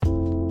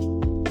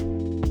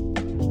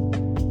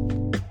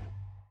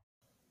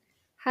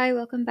Hi,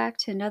 welcome back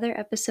to another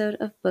episode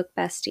of Book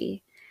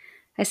Bestie.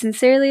 I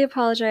sincerely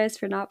apologize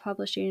for not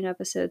publishing an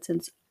episode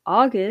since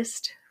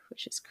August,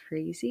 which is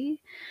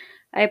crazy.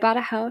 I bought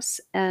a house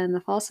and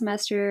the fall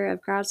semester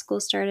of grad school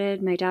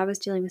started. My dad was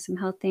dealing with some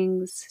health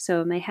things,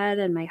 so my head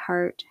and my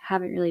heart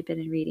haven't really been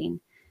in reading.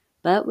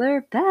 But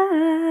we're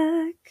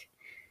back!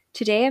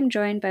 Today I'm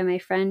joined by my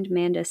friend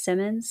Manda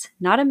Simmons.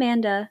 Not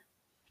Amanda,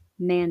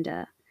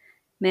 Manda.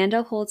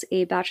 Manda holds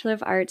a Bachelor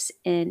of Arts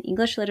in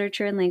English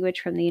Literature and Language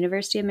from the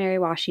University of Mary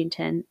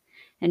Washington,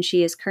 and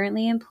she is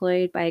currently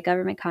employed by a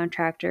government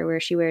contractor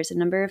where she wears a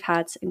number of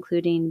hats,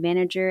 including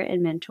manager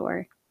and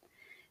mentor.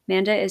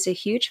 Manda is a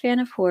huge fan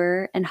of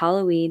horror and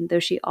Halloween, though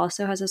she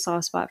also has a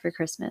soft spot for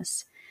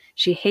Christmas.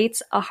 She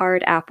hates a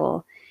hard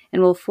apple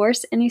and will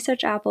force any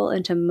such apple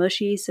into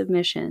mushy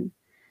submission.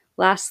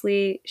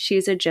 Lastly,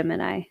 she's a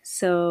Gemini,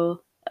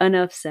 so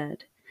enough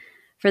said.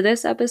 For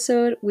this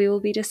episode, we will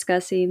be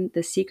discussing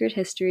The Secret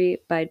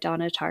History by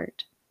Donna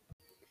Tartt.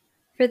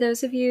 For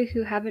those of you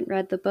who haven't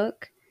read the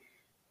book,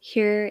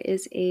 here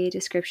is a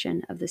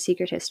description of The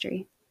Secret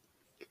History.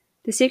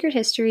 The Secret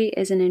History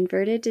is an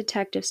inverted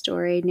detective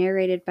story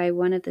narrated by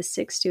one of the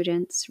 6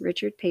 students,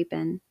 Richard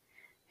Papin,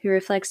 who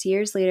reflects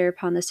years later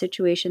upon the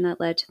situation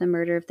that led to the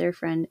murder of their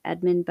friend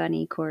Edmund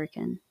Bunny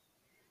Corrigan,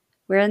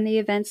 wherein the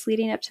events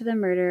leading up to the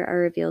murder are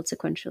revealed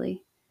sequentially.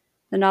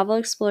 The novel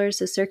explores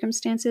the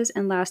circumstances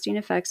and lasting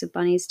effects of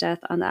Bunny's death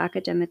on the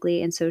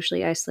academically and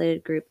socially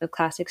isolated group of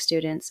classic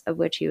students of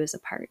which he was a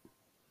part.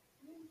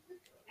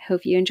 I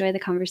hope you enjoy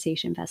the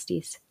conversation,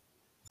 besties.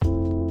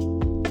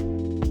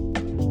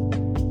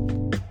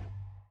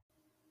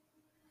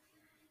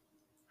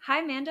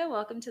 Hi, Manda.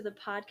 Welcome to the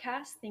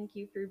podcast. Thank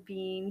you for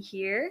being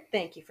here.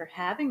 Thank you for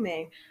having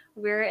me.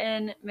 We're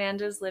in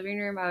Manda's living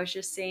room. I was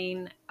just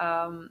saying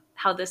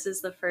how this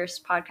is the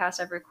first podcast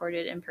I've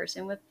recorded in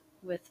person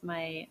with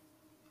my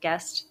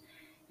guest,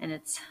 and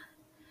it's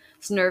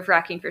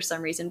nerve-wracking for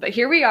some reason, but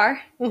here we are.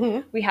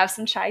 Mm-hmm. We have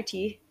some chai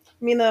tea.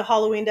 You mean the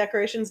Halloween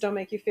decorations don't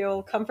make you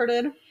feel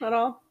comforted at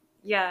all?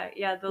 Yeah,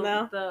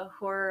 the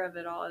horror of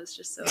it all is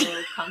just so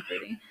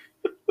comforting.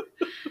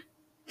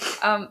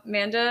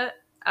 Manda,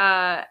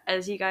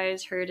 as you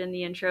guys heard in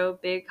the intro,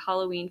 big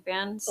Halloween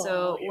fan.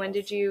 So yes. When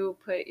did you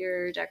put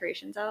your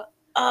decorations out?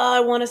 I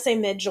want to say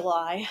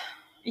mid-July.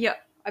 Yeah.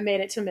 I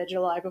made it to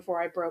mid-July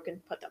before I broke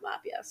and put them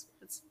up, yes.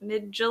 It's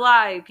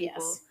mid-July,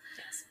 people.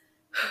 Yes.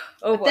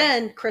 Oh, but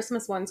then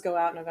Christmas ones go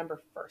out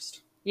November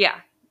 1st. Yeah,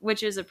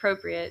 which is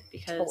appropriate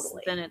because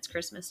Totally. Then it's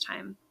Christmas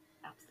time.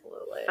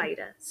 Absolutely. Fight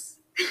us.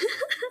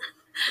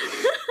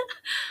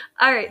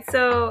 All right,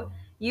 so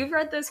you've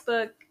read this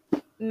book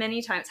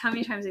many times. How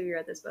many times have you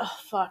read this book? Oh,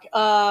 fuck.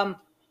 I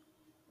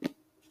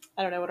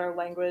don't know what our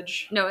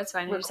language. No, it's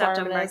fine. You just have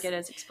to mark it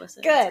as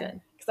explicit.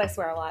 Good. Because I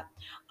swear a lot.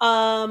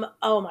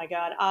 Oh my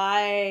God.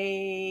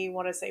 I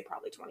want to say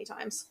probably 20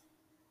 times.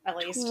 At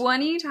least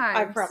 20 times.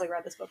 I've probably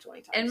read this book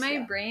 20 times. In my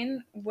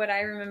brain, what I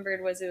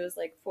remembered was it was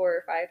like 4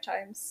 or 5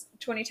 times.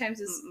 20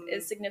 times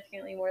is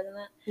significantly more than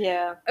that.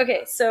 Yeah.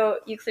 Okay, so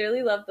you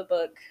clearly love the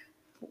book.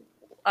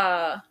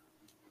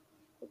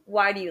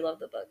 Why do you love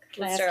the book?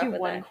 Can I ask you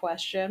one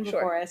question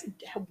before I ask?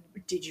 How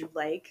did you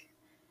like?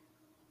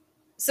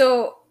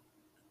 So,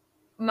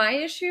 my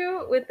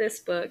issue with this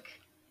book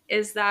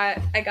is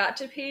that I got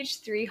to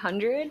page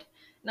 300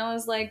 and I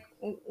was like,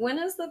 when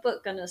is the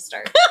book gonna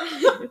start?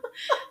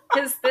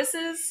 Because this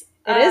is...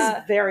 It is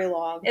very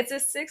long. It's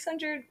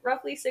a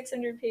roughly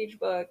 600 page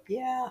book.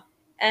 Yeah.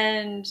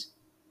 And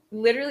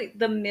literally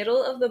the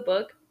middle of the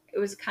book, it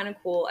was kind of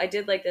cool. I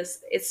did like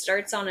this. It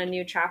starts on a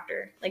new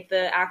chapter, like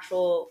the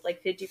actual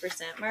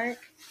 50% mark.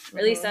 Or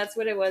at least that's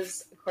what it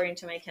was according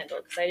to my Kindle,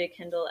 because I did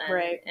Kindle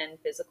and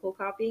physical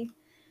copy.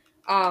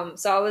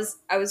 So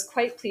I was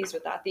quite pleased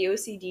with that. The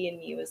OCD in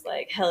me was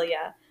like, hell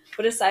yeah.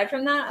 But aside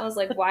from that, I was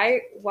like,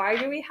 why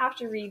do we have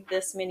to read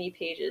this many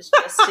pages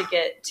just to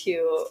get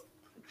to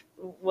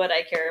what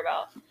I care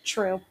about?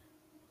 True.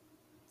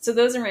 So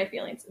those are my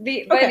feelings.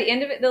 By the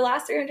end of it, the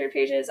last 300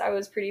 pages, I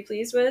was pretty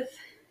pleased with.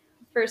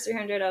 First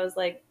 300, I was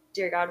like,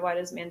 dear God, why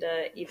does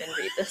Manda even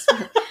read this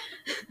book?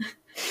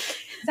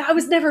 I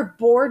was never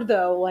bored,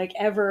 though,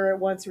 ever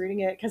once reading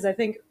it, because I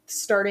think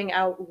starting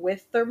out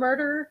with the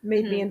murder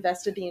made me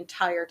invested the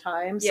entire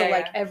time. So,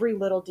 every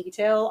little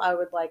detail I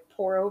would,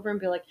 pore over and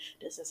be like,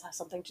 does this have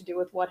something to do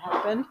with what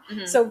happened?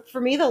 Mm-hmm. So, for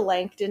me, the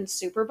length didn't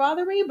super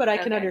bother me, but I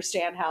can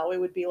understand how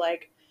it would be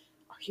like,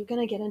 are you going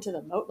to get into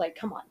the moat?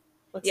 Come on.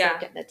 Let's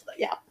start getting into the...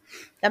 Yeah.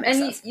 That makes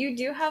sense. You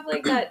do have,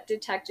 that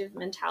detective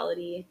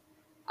mentality.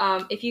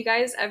 If you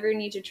guys ever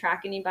need to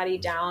track anybody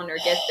down or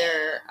get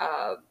their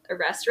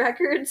arrest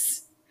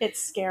records... It's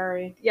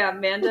scary. Yeah,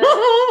 Manda.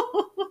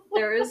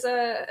 There was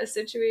a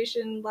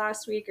situation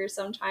last week or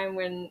sometime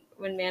when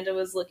Manda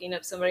was looking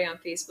up somebody on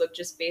Facebook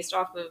just based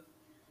off of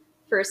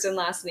first and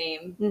last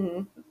name.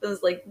 Mm-hmm. It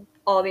was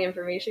all the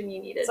information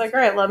you needed. It's all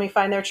right, let me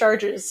find their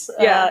charges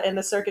in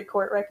the circuit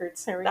court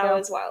records. Here we go. That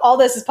was wild. All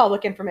this is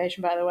public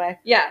information, by the way.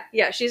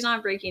 Yeah. She's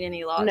not breaking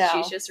any laws. No.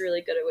 She's just really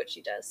good at what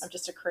she does. I'm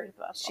just a creative.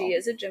 She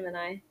is a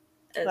Gemini,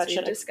 as we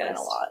discussed.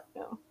 A lot.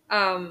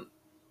 Yeah.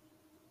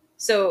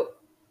 So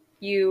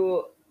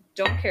you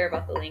don't care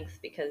about the length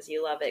because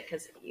you love it,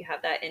 because you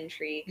have that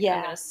intrigue. Yeah.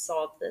 I'm going to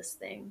solve this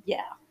thing.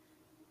 Yeah.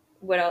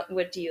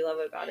 What do you love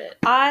about it?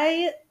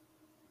 I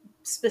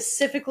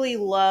specifically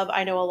love,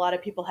 I know a lot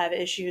of people have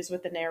issues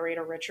with the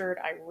narrator Richard.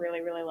 I really,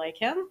 really like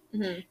him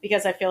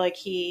because I feel like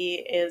he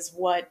is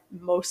what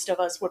most of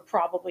us would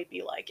probably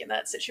be like in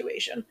that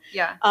situation.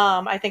 Yeah.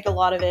 I think a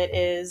lot of it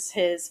is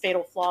his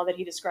fatal flaw that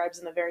he describes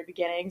in the very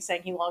beginning,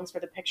 saying he longs for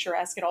the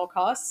picturesque at all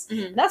costs.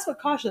 And that's what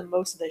cost him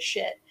most of this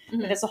shit. I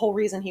mean, that's the whole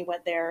reason he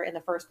went there in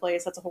the first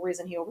place. That's the whole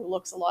reason he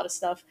overlooks a lot of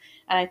stuff.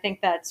 And I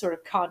think that sort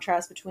of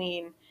contrast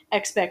between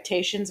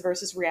expectations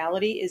versus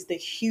reality is the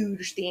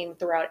huge theme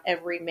throughout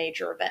every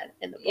major event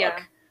in the book.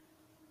 Yeah.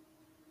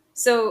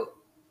 So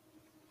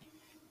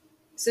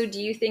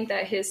do you think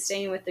that his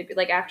staying with the,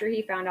 like, after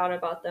he found out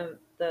about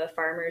the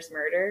farmer's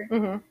murder,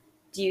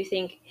 do you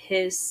think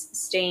his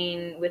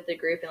staying with the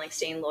group and like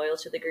staying loyal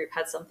to the group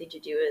had something to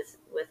do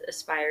with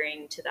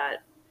aspiring to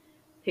that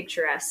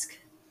picturesque?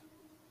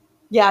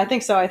 Yeah, I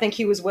think so. I think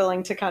he was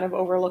willing to kind of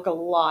overlook a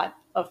lot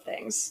of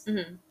things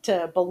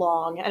to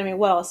belong. I mean,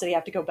 what else did he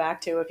have to go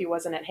back to if he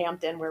wasn't at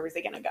Hampton? Where was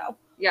he going to go?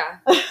 Yeah.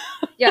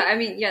 Yeah, I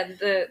mean, yeah,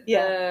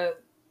 the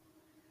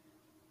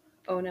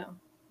oh no.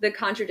 The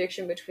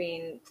contradiction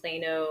between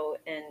Plano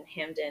and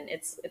Hampton,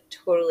 it's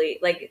totally,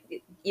 like,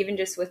 even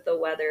just with the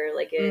weather,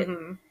 like,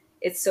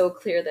 it's so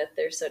clear that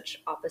they're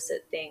such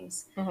opposite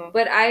things.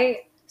 But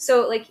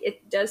so, like,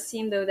 it does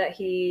seem, though, that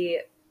he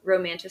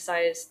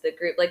romanticized the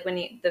group. Like, when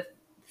the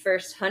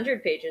first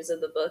 100 pages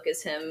of the book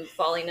is him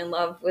falling in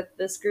love with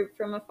this group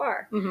from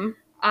afar.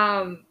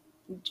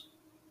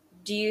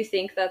 Do you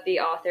think that the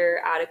author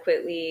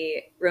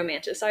adequately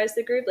romanticized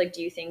the group? Like,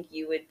 do you think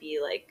you would be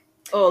like,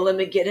 oh, let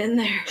me get in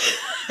there?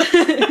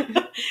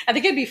 I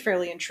think I'd be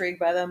fairly intrigued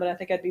by them, but I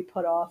think I'd be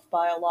put off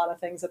by a lot of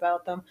things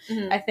about them.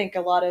 I think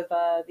a lot of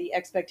the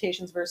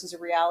expectations versus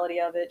reality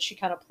of it, she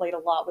kind of played a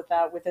lot with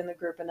that within the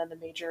group and then the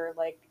major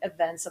like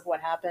events of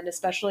what happened,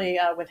 especially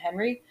with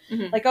Henry.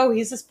 Like, oh,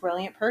 he's this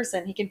brilliant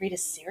person. He can read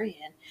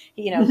Assyrian.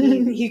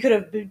 He could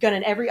have gone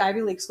in every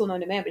Ivy League school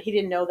known to man, but he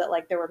didn't know that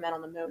like there were men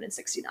on the moon in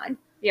 '69.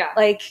 Yeah.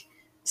 Like,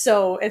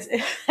 so it's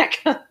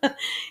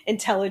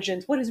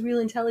intelligence. What is real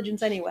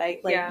intelligence anyway?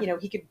 Like,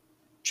 he could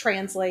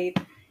translate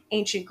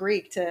ancient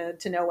Greek to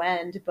no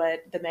end,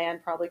 but the man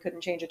probably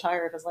couldn't change a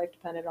tire if his life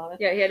depended on it.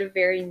 Yeah, he had a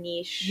very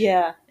niche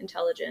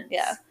intelligence.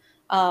 Yeah.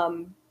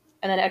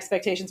 And then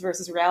expectations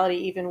versus reality,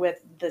 even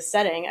with the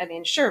setting. I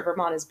mean, sure,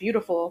 Vermont is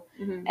beautiful,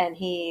 and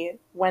he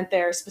went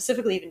there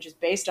specifically even just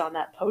based on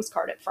that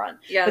postcard at front.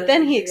 Yeah, but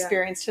then he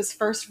experienced his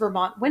first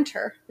Vermont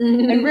winter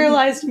and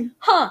realized,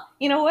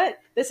 you know what?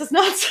 This is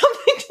not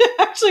something to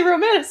actually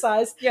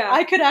romanticize. Yeah.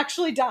 I could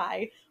actually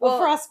die of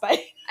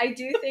frostbite. I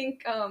do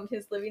think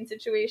his living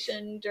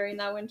situation during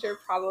that winter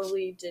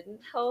probably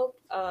didn't help,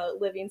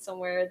 living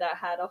somewhere that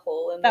had a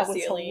hole in the ceiling.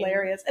 That was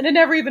hilarious. And it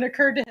never even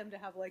occurred to him to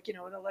have, like, an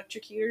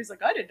electric heater. He's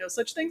like, I didn't know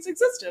such things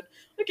existed.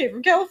 I came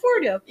from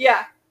California.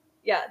 Yeah.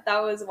 Yeah,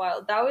 that was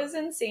wild. That was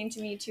insane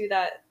to me, too,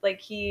 that,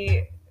 like,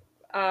 he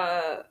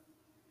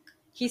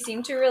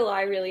seemed to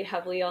rely really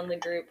heavily on the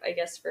group, I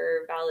guess,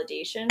 for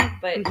validation,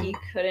 but he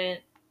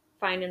couldn't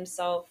find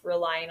himself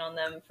relying on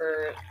them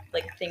for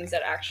like things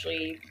that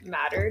actually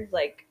mattered,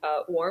 like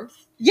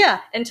warmth. Yeah.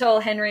 Until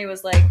Henry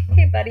was like,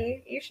 hey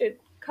buddy, you should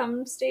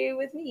come stay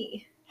with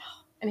me.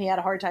 And he had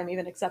a hard time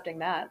even accepting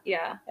that.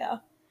 Yeah. Yeah.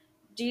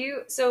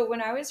 So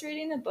when I was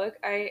reading the book,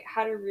 I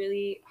had a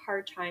really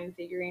hard time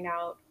figuring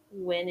out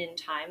when in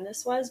time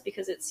this was,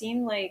 because it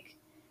seemed like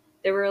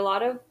there were a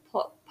lot of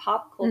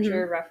pop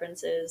culture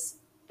references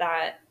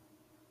that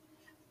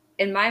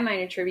in my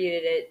mind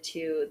attributed it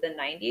to the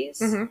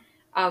 90s.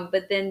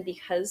 But then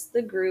because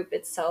the group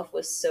itself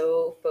was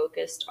so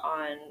focused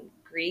on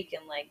Greek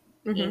and like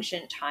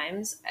ancient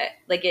times,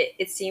 like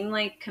it seemed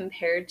like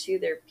compared to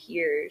their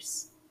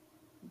peers,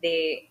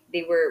 they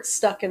were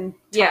stuck in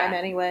time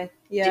anyway.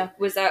 Yeah.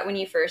 Was that when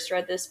you first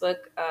read this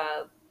book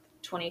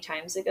 20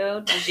 times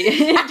ago?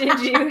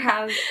 Did you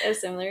have a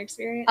similar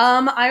experience?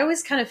 I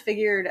always kind of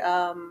figured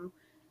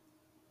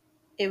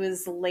it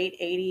was late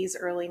 80s,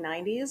 early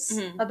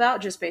 90s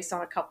about, just based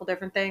on a couple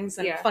different things.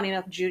 And funny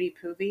enough, Judy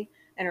Poovey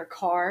and her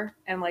car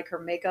and like her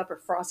makeup or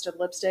frosted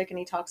lipstick, and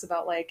he talks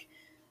about like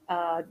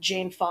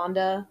Jane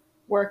Fonda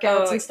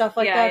workouts and stuff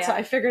like that. Yeah. So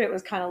I figured it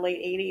was kind of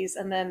late 80s.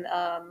 And then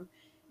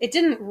it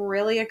didn't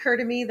really occur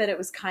to me that it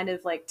was kind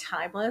of like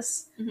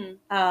timeless.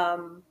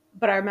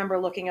 But I remember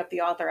looking up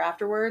the author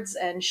afterwards,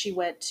 and she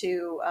went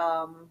to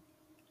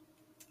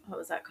what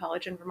was that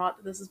college in Vermont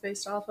that this is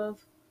based off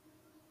of?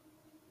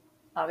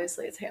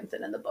 Obviously it's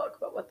Hampton in the book,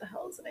 but what the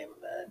hell is the name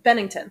of it?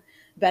 Bennington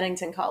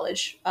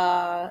College.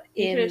 You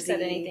could have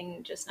said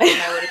anything just now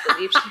and I would have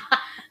believed you.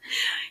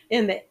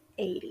 In the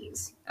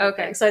 80s.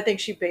 Okay. So I think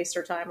she based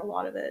her time, a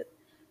lot of it.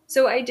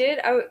 So I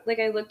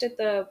looked at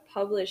the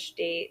published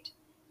date,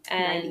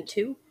 and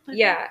 92?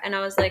 Yeah, and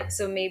I was like,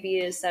 so maybe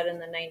it is set in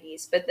the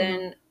 90s. But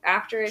then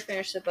after I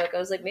finished the book, I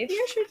was like, maybe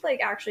I should like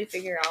actually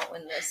figure out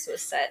when this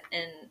was set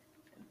in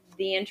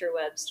the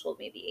interwebs told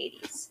me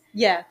the 80s.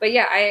 Yeah. But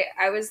yeah,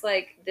 I was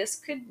like, this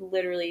could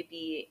literally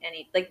be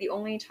any, like the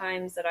only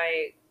times that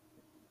I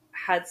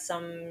had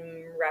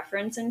some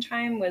reference in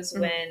time was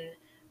when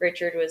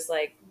Richard was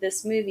like,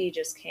 this movie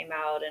just came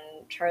out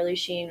and Charlie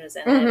Sheen was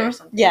in it or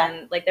something. Yeah.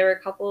 And like there were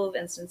a couple of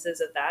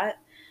instances of that.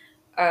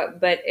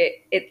 But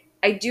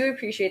I do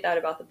appreciate that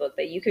about the book,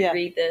 that you could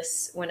read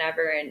this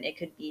whenever and it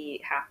could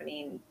be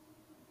happening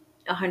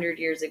 100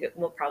 years ago.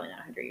 Well, probably not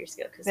 100 years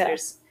ago because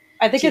there's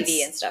I think TV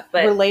it's and stuff.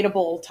 But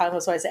relatable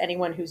timeless-wise to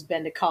anyone who's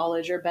been to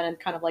college or been in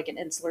kind of like an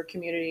insular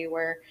community,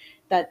 where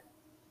that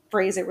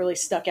phrase that really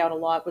stuck out a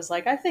lot was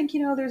like, I think,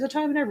 there's a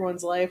time in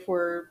everyone's life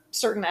where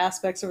certain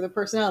aspects of their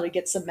personality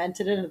get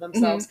cemented into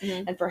themselves.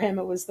 And for him,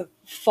 it was the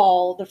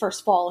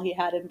first fall he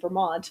had in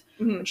Vermont,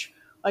 which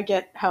I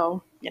get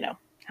how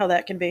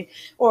that can be.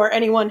 Or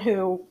anyone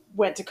who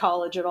went to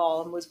college at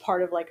all and was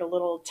part of like a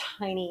little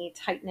tiny,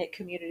 tight-knit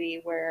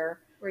community where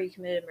you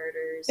committed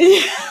murders.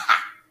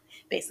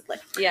 Basically.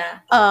 Yeah.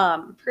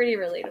 Pretty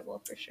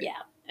relatable for sure. Yeah.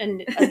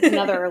 And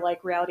another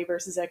like reality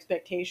versus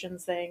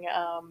expectations thing,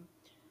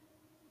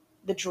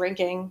 the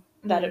drinking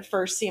that at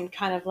first seemed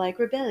kind of like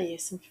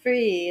rebellious and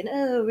free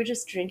and we're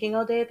just drinking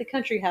all day at the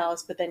country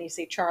house, but then you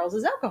see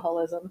Charles's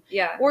alcoholism.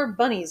 Yeah. Or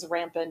Bunny's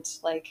rampant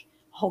like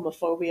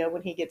homophobia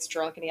when he gets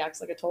drunk and he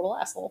acts like a total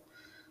asshole.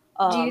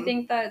 Do you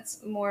think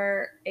that's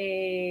more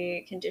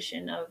a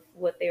condition of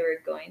what they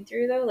were going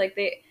through though? Like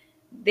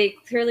they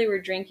clearly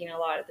were drinking a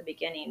lot at the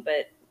beginning,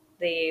 but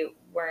they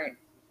weren't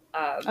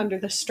under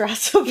the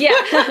stress of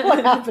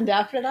what happened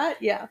after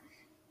that. Yeah.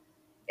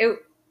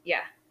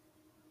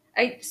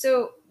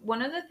 So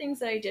one of the things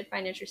that I did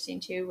find interesting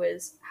too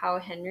was how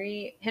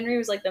Henry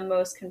was like the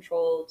most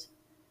controlled,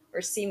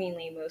 or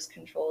seemingly most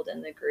controlled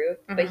in the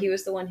group, but he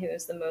was the one who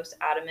was the most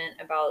adamant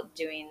about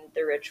doing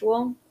the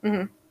ritual.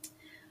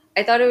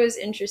 I thought it was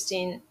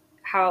interesting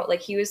how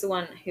like he was the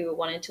one who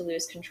wanted to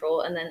lose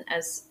control, and then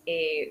as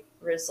a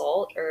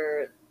result,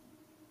 or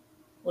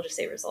we'll just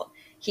say result,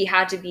 he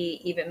had to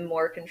be even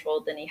more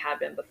controlled than he had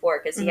been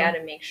before, because he had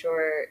to make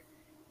sure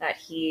that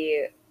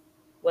he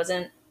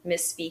wasn't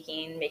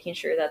misspeaking, making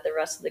sure that the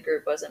rest of the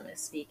group wasn't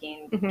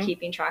misspeaking,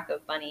 keeping track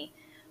of Bunny.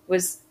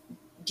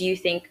 Do you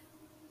think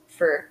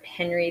for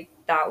Henry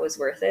that was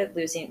worth it,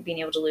 being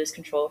able to lose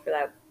control for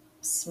that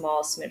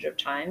small smidge of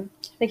time?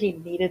 I think he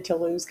needed to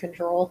lose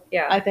control.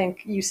 Yeah. I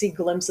think you see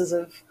glimpses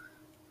of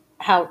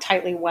how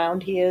tightly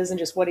wound he is and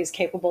just what he's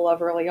capable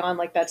of early on,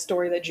 like that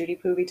story that Judy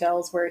Poovey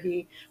tells where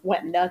he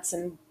went nuts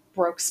and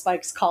broke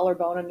Spike's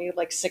collarbone and needed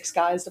like 6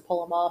 guys to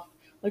pull him off.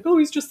 Like, oh,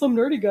 he's just some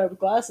nerdy guy with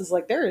glasses.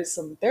 Like, there's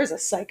a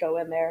psycho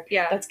in there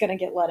that's going to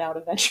get let out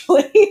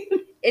eventually.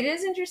 It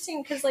is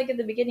interesting because, like, at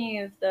the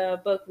beginning of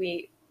the book,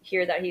 we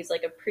hear that he's,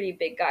 like, a pretty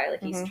big guy.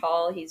 Like, he's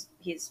tall, he's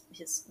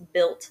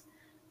built.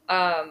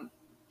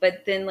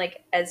 But then,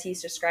 like, as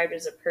he's described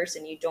as a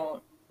person, you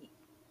don't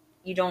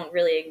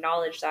really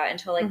acknowledge that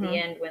until, like, the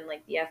end when,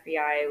 like, the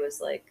FBI was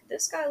like,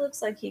 this guy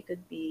looks like he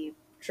could be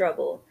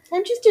trouble.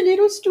 I'm just a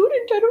little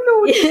student. I don't know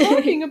what you're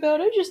talking about.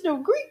 I just know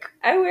Greek.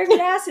 I wear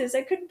glasses.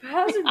 I couldn't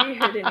possibly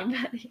hurt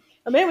anybody.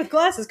 A man with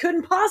glasses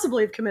couldn't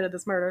possibly have committed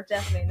this murder.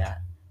 Definitely not.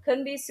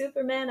 Couldn't be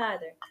Superman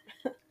either.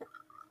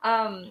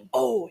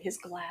 Oh, his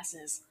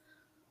glasses.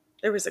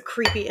 There was a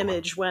creepy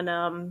image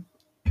when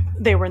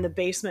they were in the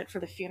basement for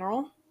the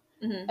funeral.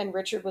 And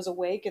Richard was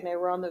awake and they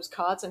were on those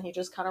cots and he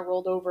just kind of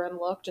rolled over and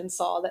looked and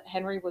saw that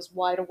Henry was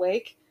wide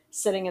awake,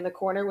 sitting in the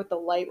corner with the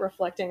light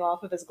reflecting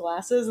off of his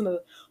glasses, and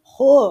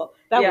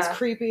that was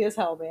creepy as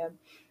hell, man.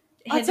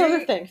 That's the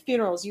other thing.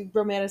 Funerals, you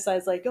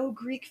romanticize like, oh,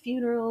 Greek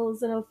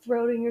funerals and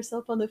throwing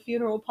yourself on the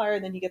funeral pyre,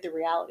 and then you get the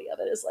reality of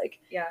it is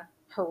like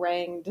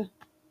harangued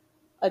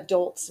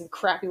adults and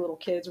crappy little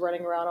kids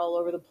running around all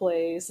over the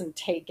place, and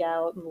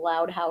takeout and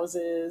loud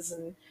houses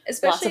and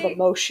lots of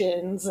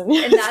emotions. And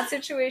in that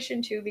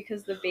situation too,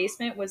 because the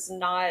basement was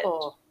not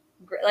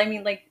I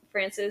mean, like,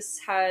 Francis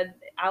had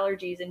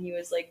allergies and he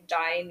was like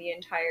dying the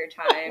entire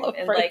time,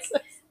 and Francis.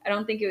 Like I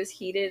don't think it was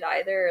heated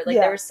either. Like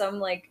there was some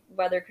like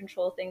weather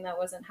control thing that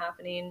wasn't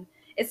happening.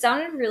 It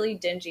sounded really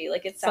dingy.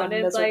 Like it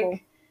sounded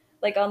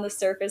like on the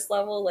surface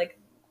level, like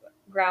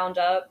ground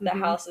up, the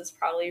house is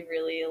probably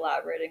really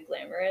elaborate and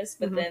glamorous,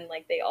 but then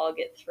like they all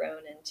get thrown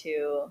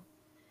into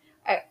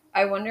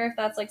I wonder if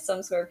that's like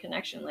some sort of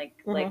connection, like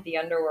the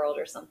underworld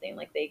or something.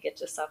 Like they get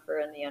to suffer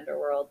in the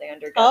underworld. They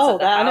undergo. Oh,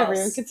 I never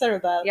even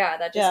considered that. Yeah,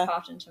 that just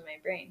popped into my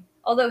brain.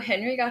 Although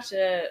Henry got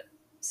to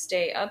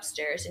stay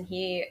upstairs, and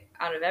he,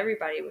 out of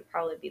everybody, would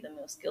probably be the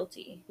most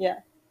guilty. Yeah.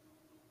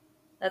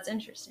 That's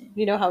interesting.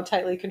 You know how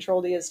tightly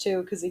controlled he is,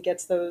 too, because he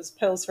gets those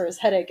pills for his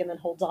headache and then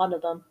holds on to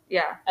them.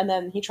 Yeah. And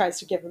then he tries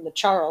to give them to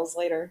Charles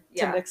later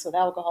to mix with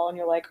alcohol, and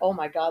you're like, oh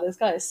my god, this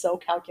guy is so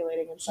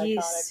calculating and psychotic.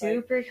 He's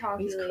super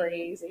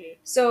calculating. He's crazy.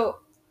 So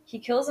he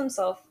kills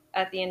himself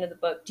at the end of the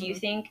book. Do you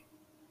think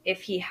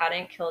if he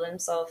hadn't killed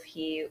himself,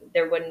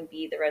 there wouldn't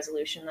be the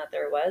resolution that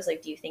there was?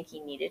 Like, do you think he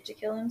needed to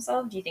kill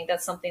himself? Do you think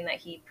that's something that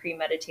he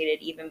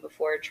premeditated even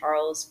before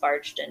Charles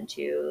barged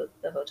into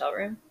the hotel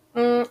room?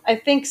 I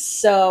think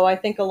so. I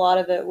think a lot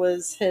of it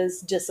was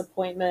his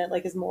disappointment,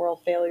 like his moral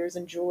failures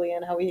in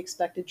Julian, how he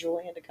expected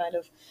Julian to kind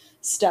of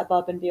step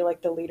up and be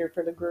like the leader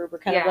for the group, or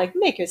kind of like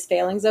make his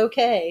failings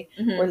okay,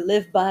 or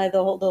live by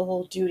the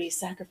whole duty,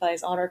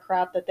 sacrifice, honor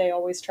crap that they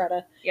always try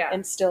to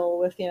instill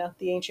with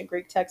the ancient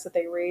Greek texts that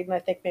they read. And I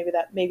think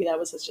maybe that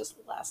was his just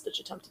last ditch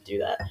attempt to do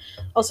that.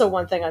 Also,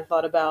 one thing I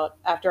thought about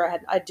after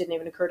I didn't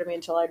even occur to me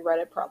until I'd read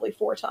it probably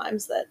 4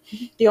 times, that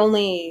the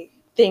only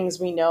things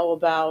we know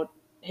about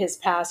his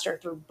past are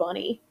through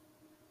Bunny,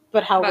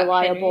 but how About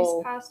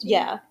reliable Henry's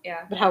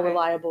past, but how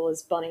reliable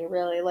is Bunny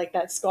really? Like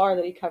that scar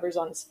that he covers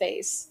on his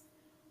face,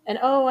 and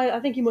I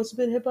think he must have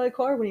been hit by a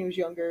car when he was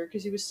younger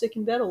because he was sick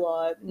in bed a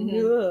lot.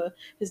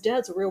 His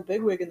dad's a real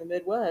bigwig in the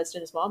Midwest,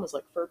 and his mom was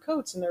like fur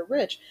coats and they're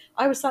rich.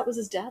 I always thought, was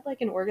his dad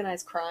like an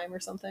organized crime or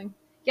something?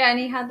 Yeah, and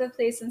he had the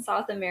place in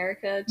South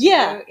America too.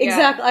 Yeah,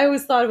 exactly. I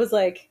always thought it was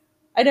like,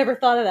 I never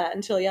thought of that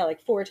until,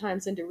 like 4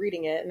 times into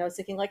reading it. And I was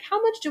thinking, like, how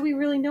much do we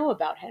really know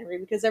about Henry?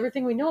 Because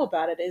everything we know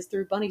about it is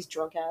through Bunny's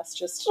drunk ass.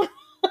 Just.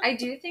 I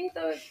do think,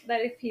 though,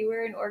 that if he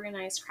were an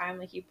organized crime,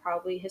 like,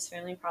 his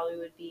family probably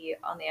would be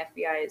on the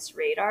FBI's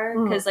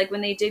radar. Because, like, when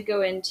they did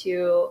go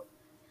into,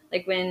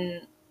 like,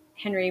 when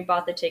Henry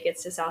bought the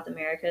tickets to South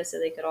America so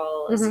they could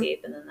all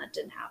escape, and then that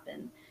didn't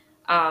happen.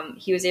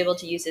 He was able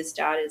to use his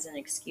dad as an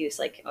excuse,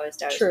 like, his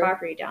dad has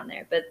property down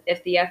there. But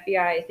if the FBI,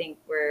 I think,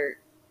 were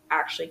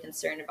actually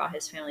concerned about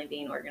his family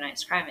being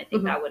organized crime, I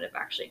think that would have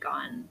actually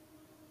gone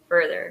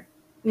further.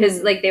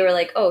 Because, like, they were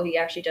like, oh, he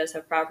actually does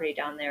have property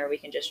down there. We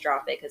can just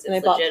drop it because it's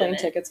legitimate. And they bought plane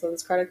tickets with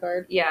his credit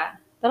card. Yeah.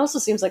 That also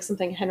seems like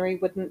something Henry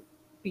wouldn't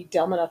be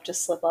dumb enough to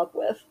slip up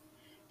with.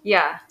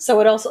 Yeah. So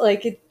it also,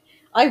 like,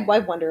 I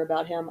wonder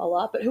about him a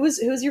lot. But who's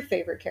your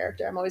favorite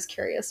character? I'm always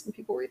curious when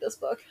people read this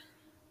book.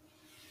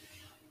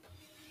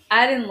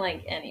 I didn't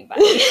like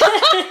anybody.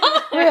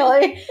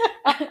 Really?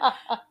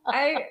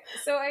 I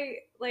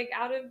like,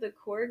 out of the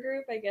core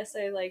group, I guess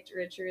I liked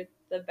Richard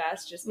the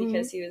best just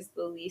because he was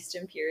the least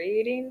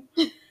infuriating.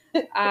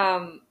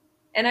 And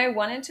I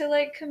wanted to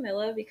like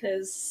Camilla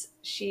because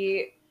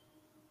she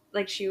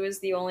was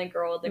the only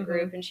girl in the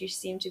group and she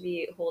seemed to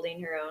be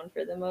holding her own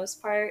for the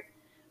most part.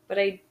 But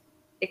it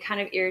kind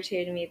of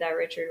irritated me that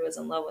Richard was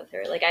in love with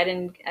her. Like I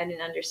didn't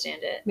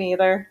understand it. Me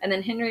either. And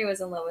then Henry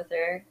was in love with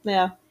her.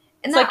 Yeah.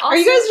 And like, also, are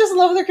you guys just in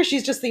love with her because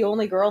she's just the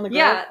only girl in the group?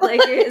 Yeah,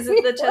 like, is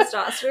it the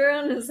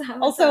testosterone? Is that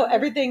also,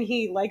 everything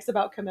he likes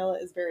about Camilla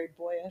is very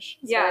boyish.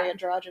 It's very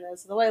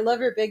androgynous. Though I love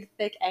her big,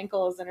 thick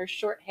ankles and her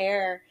short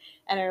hair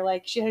and her,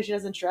 like, she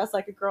doesn't dress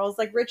like a girl. It's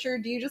like,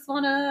 Richard, do you just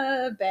want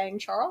to bang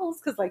Charles?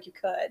 Because, like, you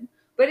could.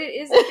 But it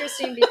is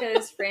interesting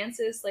because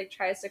Francis, like,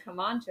 tries to come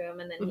on to him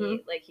and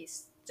then he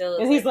still is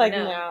and he's like,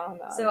 no.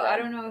 So I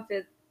don't know if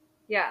it,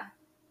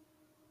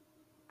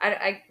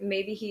 I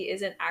maybe he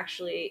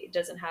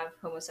doesn't have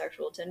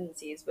homosexual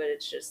tendencies, but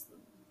it's just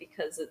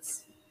because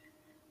it's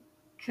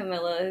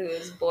Camilla who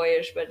is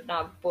boyish, but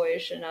not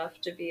boyish enough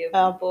to be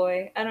a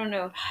boy. I don't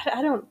know.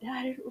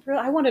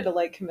 I wanted to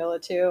like Camilla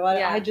too.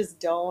 I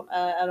just don't.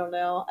 I don't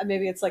know.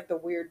 Maybe it's like the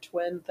weird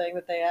twin thing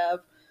that they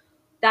have.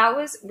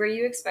 Were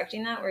you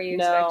expecting that? Were you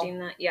expecting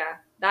that? Yeah.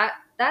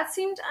 That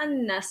seemed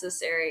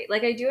unnecessary.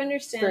 Like, I do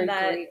understand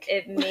that Greek.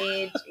 It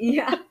made,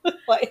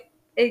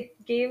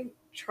 it gave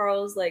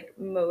Charles like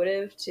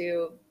motive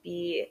to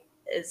be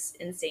as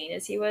insane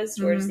as he was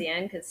towards the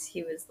end because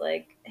he was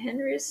like,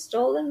 Henry's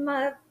stolen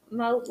my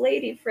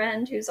lady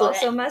friend who's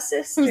also my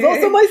sister. Who's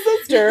also my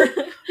sister.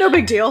 No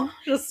big deal.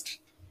 Just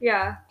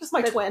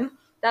my twin.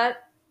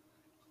 That,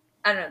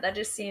 I don't know, that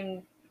just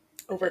seemed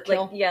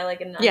overkill.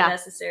 Like an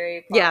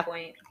unnecessary plot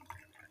point.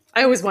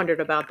 I always wondered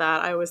about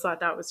that. I always thought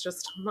that was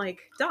just like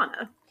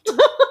Donna.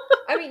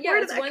 I mean,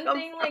 it's one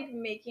thing like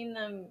making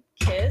them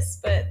kiss,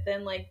 but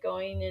then like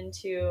going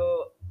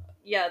into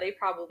they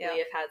probably have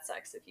had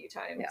sex a few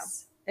times.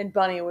 Yeah. And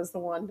Bunny was the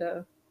one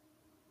to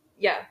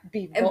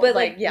be but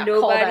like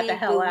nobody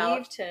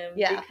believed him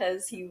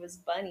because he was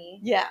Bunny.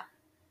 Yeah.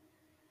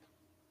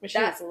 Which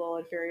is a little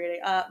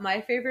infuriating.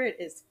 My favorite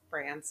is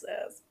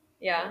Francis.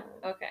 Yeah.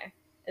 Okay.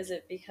 Is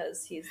it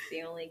because he's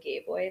the only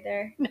gay boy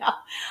there? No.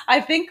 I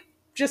think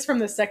just from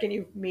the second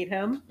you meet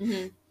him,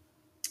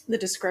 the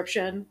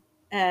description,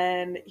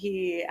 and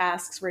he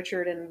asks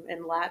Richard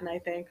in Latin, I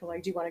think,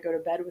 like, do you want to go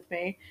to bed with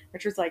me?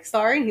 Richard's like,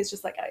 sorry. And he's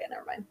just like, oh yeah,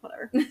 never mind,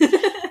 whatever.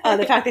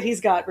 The fact that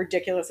he's got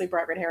ridiculously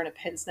bright red hair and a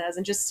pince nez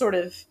and just sort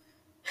of,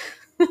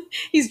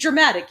 he's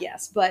dramatic,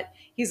 yes, but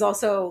he's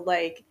also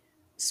like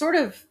sort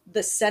of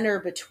the center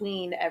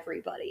between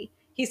everybody.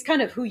 He's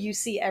kind of who you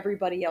see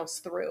everybody else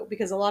through,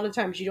 because a lot of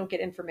times you don't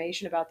get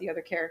information about the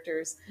other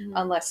characters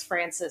unless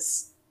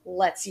Francis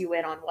lets you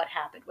in on what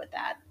happened with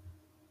that.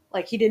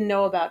 Like, he didn't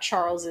know about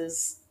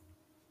Charles's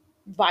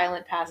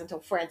violent past until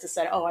Francis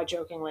said, oh, I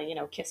jokingly,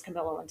 kissed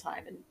Camilla one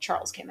time and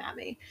Charles came at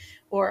me.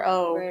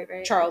 Or,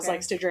 Charles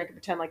likes to drink and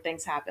pretend like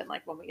things happen.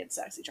 Like, when we get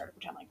sex, he tried to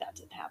pretend like that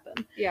didn't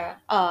happen. Yeah.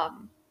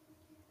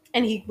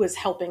 And he was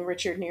helping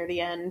Richard near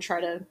the end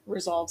try to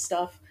resolve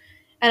stuff.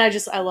 And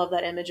I love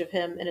that image of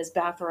him in his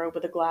bathrobe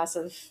with a glass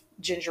of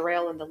ginger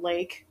ale in the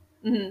lake.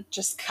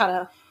 Just kind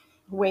of,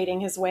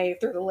 wading his way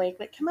through the lake.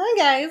 Like, come on,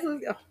 guys.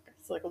 Oh,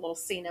 it's like a little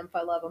sea nymph.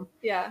 I love him.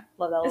 Yeah.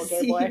 Love that little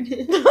gay boy.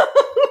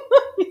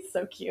 He's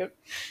so cute.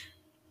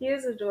 He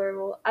is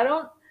adorable.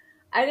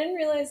 I didn't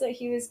realize that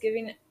he was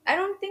giving. I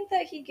don't think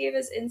that he gave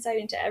us insight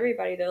into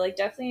everybody though. Like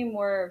definitely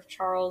more of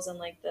Charles and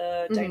like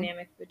the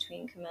dynamic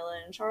between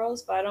Camilla and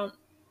Charles. But I don't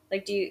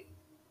like. Do you?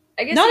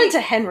 I guess not into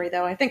Henry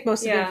though. I think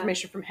most of the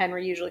information from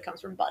Henry usually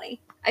comes from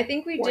Bunny. I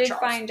think we did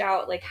find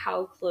out like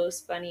how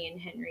close Bunny and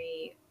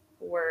Henry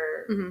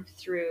were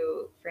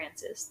through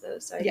Francis though.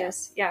 So I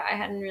guess I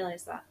hadn't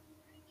realized that.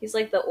 He's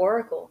like the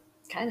Oracle,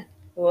 kind of.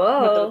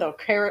 Whoa. With the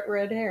carrot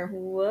red hair.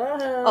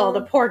 Whoa. Oh, the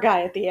poor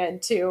guy at the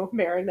end, too,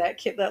 marrying that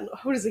kid.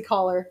 Who does he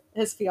call her?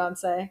 His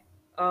fiance.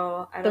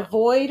 Oh, I don't The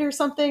Void or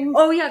something?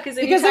 Oh, yeah, because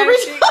anytime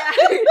she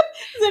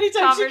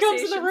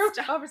comes in the room,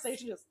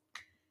 conversation just...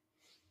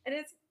 And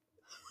it's...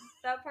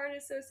 That part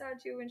is so sad,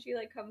 too, when she,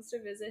 like, comes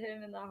to visit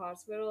him in the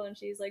hospital and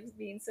she's, like,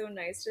 being so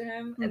nice to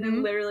him. And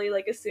then literally,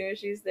 like, as soon as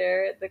she's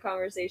there, the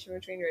conversation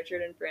between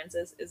Richard and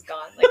Francis is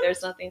gone. Like,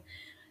 there's nothing...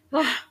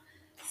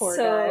 Poor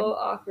guy. So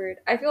awkward.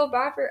 I feel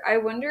bad for. I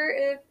wonder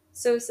if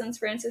since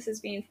Frances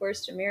is being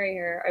forced to marry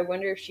her, I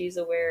wonder if she's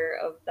aware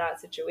of that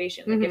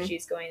situation. Like if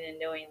she's going in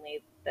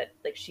knowingly that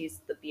like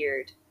she's the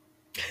beard,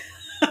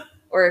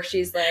 or if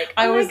she's like,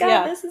 oh my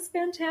god, this is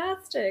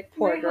fantastic.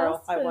 Poor girl.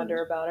 Husband. I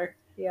wonder about her.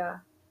 Yeah.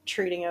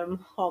 Treating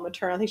him all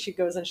maternal. I think she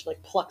goes and she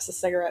like plucks a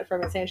cigarette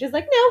from his hand. She's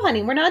like, no,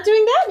 honey, we're not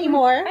doing that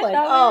anymore. I like,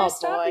 oh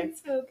boy,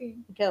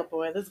 smoking. Oh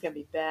boy, this is gonna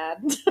be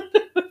bad.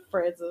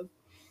 Francis.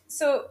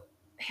 So.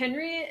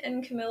 Henry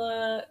and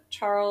Camilla,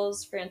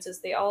 Charles, Francis,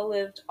 they all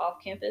lived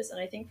off campus,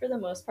 and I think for the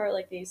most part,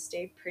 like they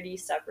stayed pretty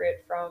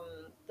separate from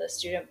the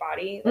student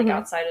body, like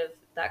outside of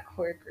that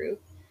core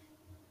group.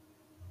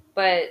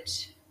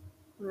 But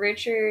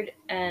Richard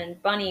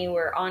and Bunny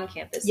were on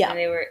campus, and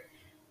they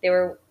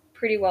were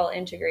pretty well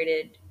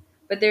integrated.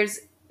 But there's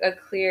a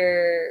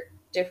clear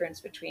difference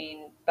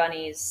between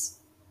Bunny's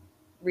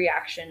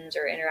reactions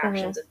or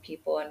interactions of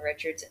people and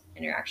Richard's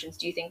interactions.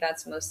 Do you think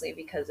that's mostly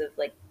because of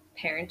like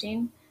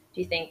parenting? Do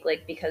you think,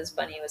 like, because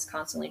Bunny was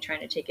constantly trying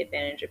to take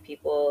advantage of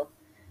people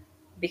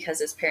because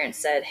his parents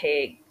said,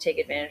 hey, take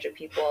advantage of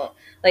people?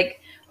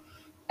 Like,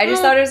 I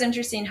just thought it was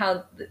interesting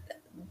how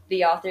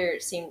the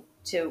author seemed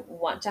to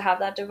want to have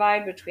that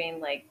divide between,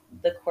 like,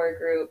 the core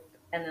group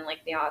and then,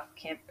 like, the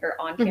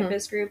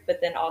on-campus group,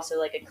 but then also,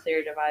 like, a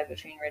clear divide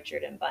between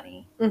Richard and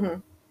Bunny.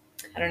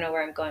 I don't know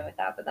where I'm going with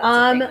that, but that's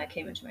the thing that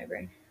came into my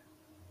brain.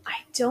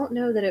 I don't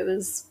know that it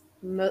was...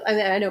 I mean,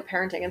 I know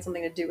parenting had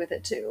something to do with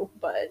it, too,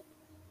 but...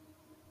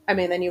 I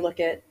mean, then you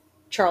look at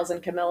Charles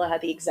and Camilla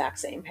had the exact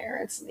same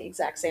parents and the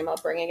exact same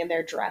upbringing, and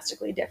they're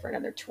drastically different,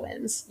 and they're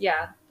twins.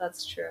 Yeah,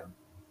 that's true.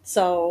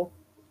 So,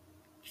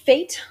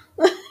 fate.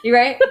 You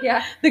right?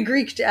 Yeah. The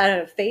Greek, I don't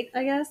know, fate,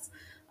 I guess.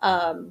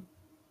 I'm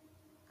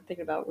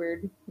thinking about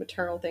weird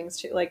maternal things,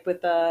 too. Like,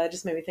 with,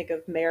 just made me think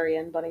of Mary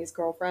and Bunny's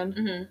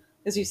girlfriend.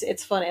 As you see,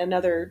 it's funny,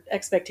 another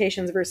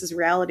expectations versus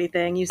reality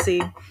thing. You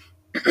see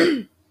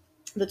the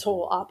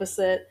total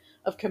opposite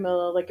of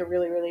Camilla, like a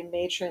really, really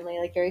matronly,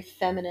 like very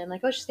feminine,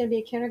 like, oh, she's going to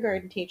be a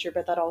kindergarten teacher,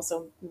 but that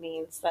also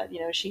means that, you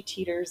know, she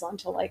teeters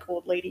onto like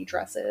old lady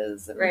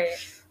dresses and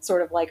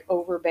sort of like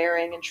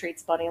overbearing and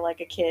treats Bunny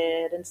like a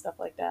kid and stuff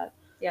like that.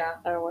 Yeah.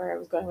 I don't know where I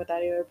was going with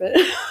that either,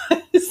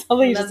 but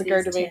something just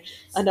occurred to me.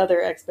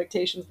 Another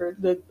expectation for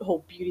the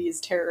whole beauty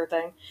is terror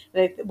thing.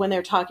 When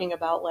they're talking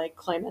about like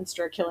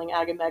Clytemnestra killing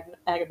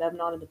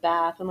Agamemnon in the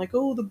bath and like,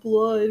 oh, the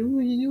blood, oh,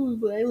 you know,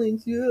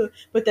 violence, yeah.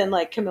 But then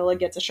like Camilla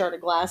gets a shard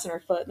of glass in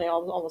her foot and they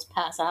all almost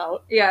pass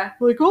out. Yeah.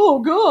 Like, oh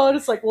God.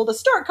 It's like, well, the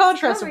stark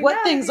contrast of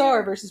what things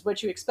are versus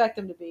what you expect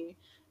them to be.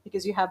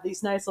 Because you have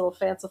these nice little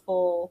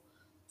fanciful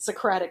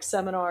Socratic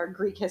seminar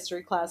Greek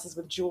history classes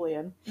with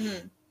Julian.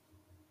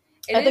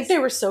 I think they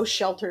were so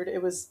sheltered,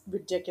 it was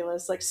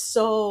ridiculous, like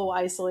so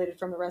isolated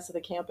from the rest of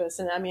the campus.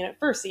 And I mean, at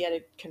first he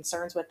had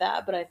concerns with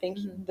that, but I think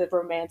the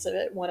romance of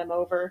it won him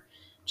over.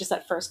 Just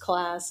that first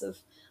class of,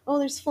 oh,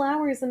 there's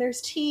flowers and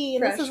there's tea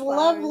and this is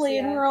lovely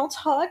and we're all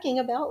talking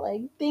about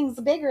like things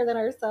bigger than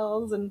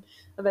ourselves. And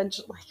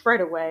eventually, like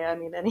right away, I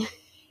mean,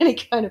 any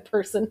kind of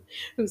person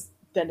who's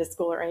been to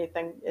school or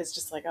anything is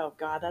just like, oh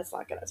God, that's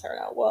not going to turn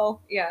out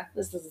well. Yeah.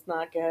 This is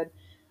not good.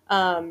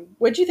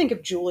 What'd you think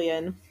of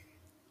Julian?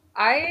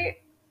 I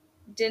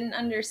didn't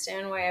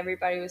understand why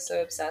everybody was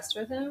so obsessed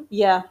with him.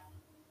 Yeah.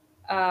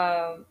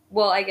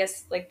 Well, I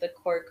guess like the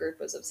core group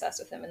was obsessed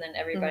with him, and then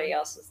everybody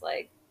else was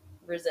like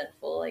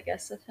resentful, I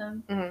guess, of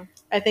him.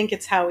 I think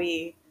it's how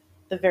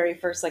the very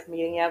first like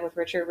meeting he had with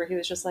Richard, where he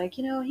was just like,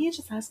 you know, he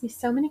just asked me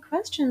so many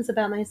questions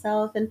about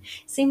myself and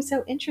seemed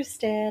so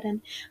interested,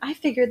 and I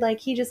figured like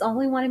he just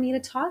only wanted me to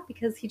talk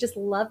because he just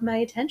loved my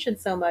attention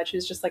so much. It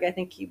was just like, I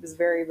think he was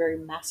very, very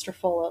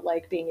masterful at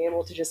like being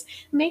able to just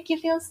make you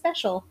feel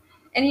special.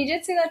 And he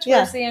did say that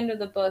towards the end of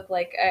the book.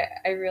 Like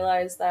I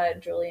realized that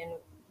Julian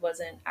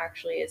wasn't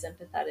actually as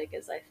empathetic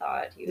as I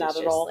thought. He was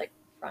just like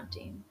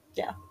fronting.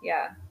 Yeah.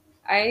 Yeah.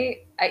 I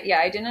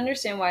didn't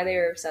understand why they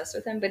were obsessed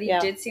with him, but he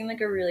did seem like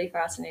a really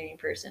fascinating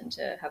person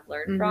to have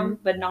learned from,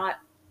 but not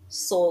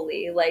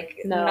solely. Like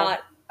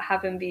not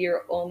have him be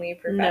your only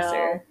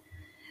professor. No.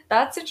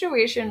 That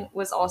situation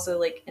was also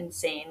like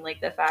insane.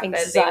 Like the fact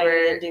Anxiety that they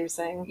were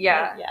inducing.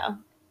 Yeah. Like, yeah.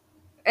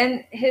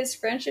 And his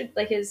French,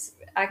 like his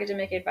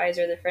academic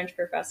advisor, the French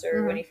professor,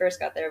 Mm-hmm. when he first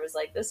got there, was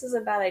like, "This is a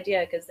bad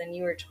idea because then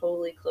you are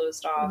totally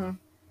closed off Mm-hmm.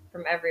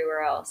 from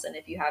everywhere else, and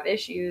if you have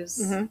issues,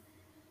 Mm-hmm.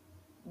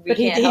 we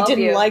can't he help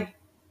didn't you." like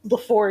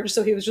LaForge,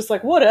 so he was just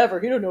like, whatever.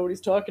 He don't know what he's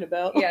talking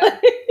about. Yeah.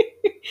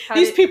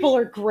 These people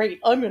are great.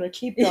 I'm gonna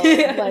keep going.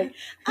 Yeah. Like,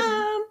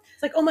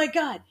 it's like, oh my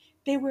god,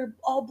 they wear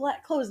all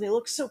black clothes and they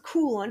look so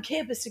cool on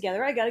campus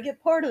together. I gotta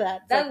get part of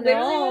that. It's That like,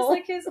 literally no. was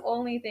like his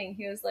only thing.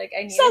 He was like,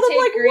 I need Saw to them take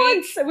like Greek.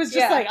 once. It was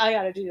just like, I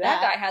gotta do that.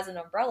 That guy has an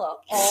umbrella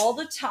all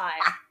the time.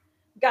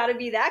 Gotta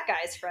be that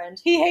guy's friend.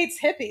 He hates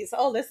hippies.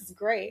 Oh, this is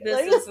great. This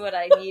like, is what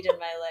I need in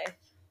my life.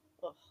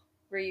 Ugh.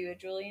 Were you a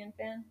Julian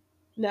fan?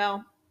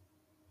 No.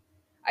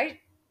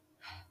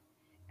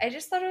 I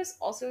just thought it was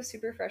also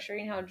super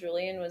frustrating how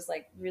Julian was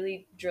like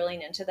really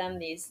drilling into them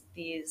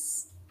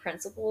these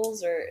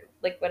principles or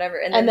like whatever,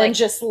 and then like,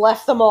 just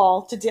left them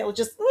all to deal with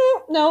just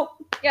no.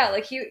 Yeah,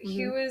 like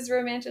he was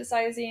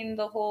romanticizing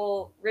the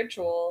whole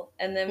ritual,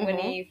 and then when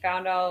he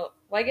found out,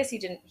 well, I guess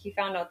he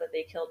found out that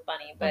they killed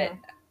Bunny, but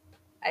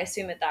I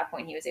assume at that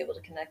point he was able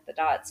to connect the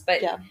dots.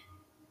 But yeah.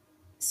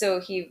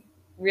 So he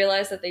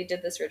realized that they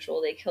did this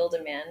ritual, they killed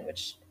a man,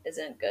 which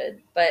isn't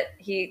good, but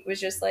he was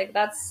just like,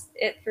 that's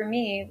it for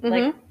me.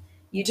 Like,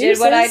 you did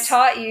what I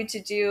taught you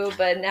to do,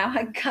 but now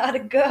I gotta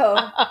go.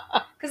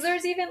 Because there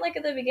was even like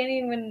at the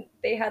beginning when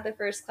they had the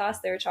first class,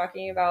 they were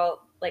talking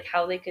about like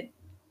how they could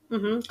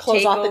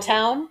close off the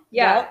town.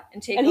 Yeah.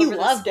 And take over the school. And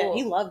he loved it.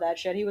 He loved that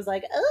shit. He was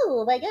like,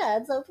 oh my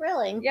god, so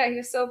thrilling. Yeah, he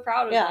was so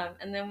proud of them.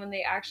 And then when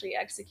they actually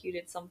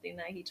executed something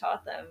that he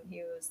taught them,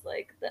 he was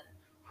like,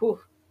 whew,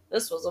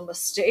 this was a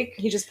mistake.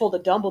 He just pulled a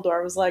Dumbledore.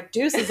 It was like,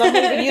 deuces, I'm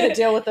leaving you to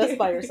deal with this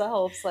by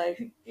yourselves.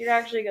 Like, you're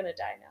actually gonna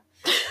die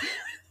now.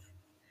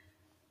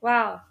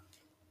 Wow.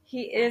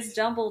 He is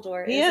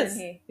Dumbledore, isn't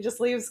he? He just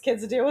leaves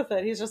kids to deal with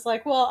it. He's just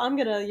like, well, I'm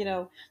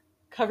gonna,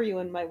 cover you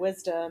in my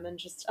wisdom and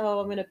just,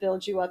 I'm gonna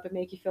build you up and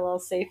make you feel all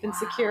safe and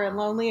secure and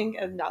lonely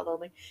and not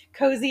lonely,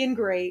 cozy and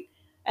great.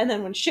 And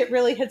then when shit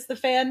really hits the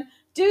fan,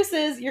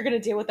 deuces, you're gonna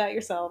deal with that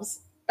yourselves.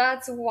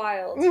 That's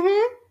wild.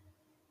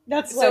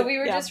 That's so we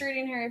were just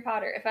reading Harry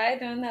Potter. If I had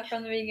known that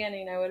from the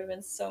beginning, I would have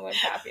been so much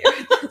happier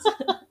with this.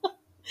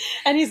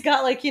 And he's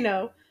got like,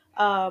 even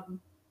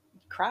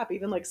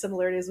like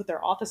similarities with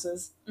their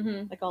offices,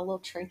 like all little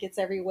trinkets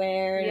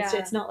everywhere. And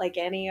it's not like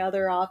any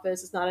other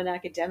office. It's not an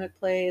academic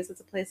place. It's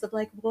a place of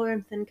like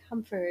warmth and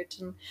comfort.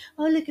 And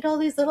look at all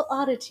these little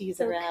oddities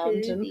so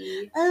around.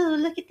 Cozy.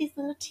 And look at these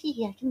little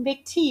tea. I can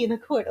make tea in the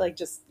court. Like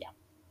just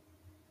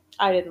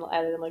I didn't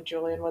like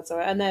Julian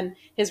whatsoever. And then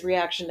his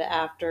reaction to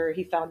after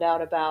he found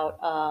out about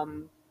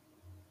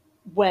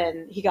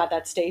when he got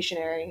that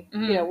stationery,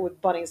 with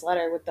Bunny's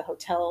letter with the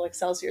Hotel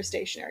Excelsior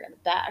stationery on the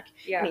back,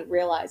 and he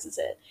realizes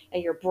it,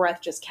 and your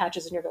breath just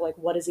catches, and you're like,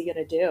 what is he going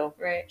to do?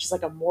 Right. Just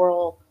like a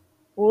moral,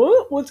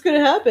 what's going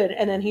to happen?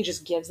 And then he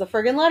just gives the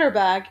friggin' letter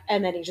back,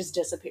 and then he just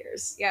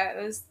disappears. Yeah,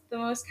 it was the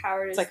most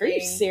cowardice thing. It's like, are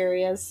you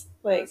serious?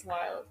 Like, it was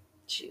wild.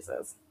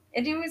 Jesus.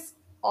 And it was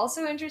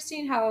also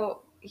interesting how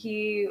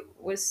he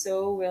was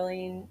so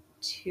willing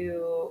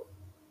to,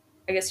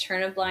 I guess,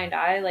 turn a blind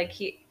eye. Like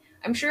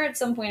I'm sure at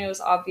some point it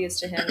was obvious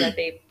to him that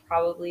they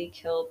probably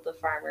killed the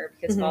farmer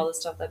because of all the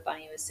stuff that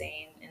Bunny was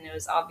saying. And it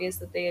was obvious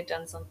that they had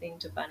done something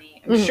to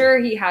Bunny. I'm sure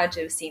he had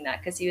to have seen that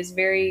because he was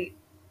very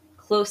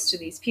close to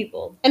these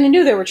people. And he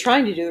knew they were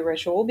trying to do the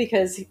ritual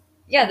because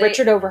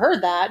Richard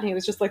overheard that. And he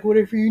was just like,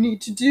 whatever you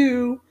need to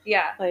do.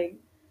 Yeah. Like,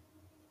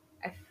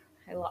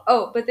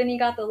 but then he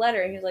got the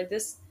letter and he was like,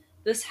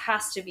 this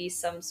has to be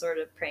some sort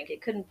of prank.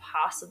 It couldn't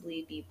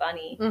possibly be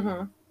Bunny.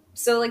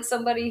 So like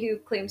somebody who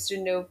claims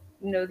to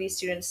know these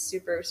students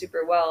super,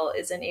 super well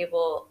isn't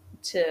able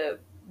to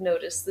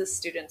notice this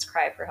student's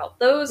cry for help.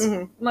 That was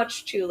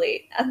much too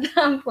late at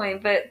that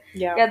point. But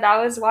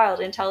that was wild.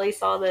 Until he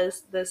saw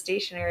the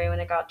stationery when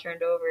it got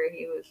turned over,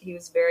 he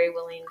was very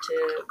willing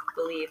to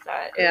believe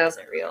that it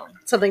wasn't real.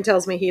 Something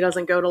tells me he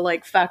doesn't go to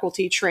like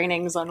faculty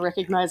trainings on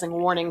recognizing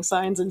warning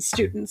signs in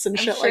students and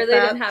shit like that. I'm sure they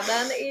didn't have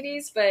that in the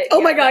 80s, but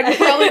oh my god, you're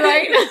probably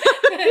right.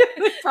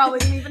 They probably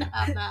didn't even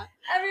have that.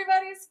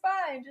 Everybody's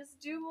fine. Just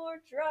do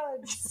more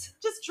drugs.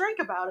 Just drink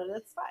about it.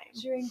 It's fine.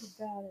 Drink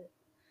about it.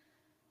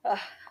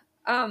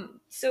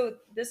 So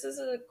this is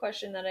a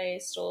question that I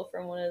stole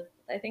from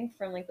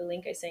from like the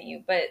link I sent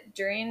you, but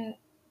during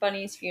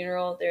Bunny's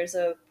funeral, there's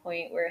a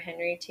point where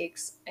Henry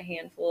takes a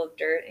handful of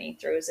dirt and he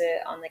throws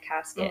it on the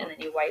casket and then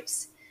he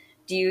wipes.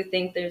 Do you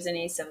think there's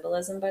any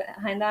symbolism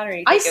behind that? Or do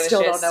you think I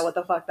still don't know what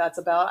the fuck that's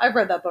about. I've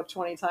read that book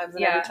 20 times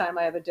and every time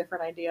I have a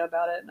different idea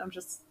about it and I'm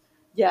just,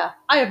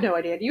 I have no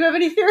idea. Do you have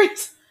any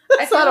theories?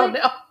 I don't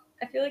know.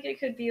 I feel like it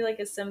could be like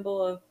a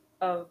symbol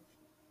of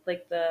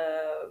like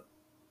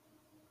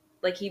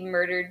like he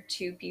murdered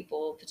 2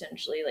 people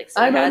potentially, like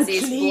so he has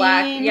he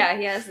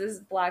has this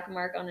black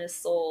mark on his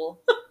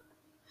soul.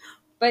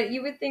 But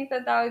you would think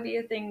that would be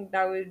a thing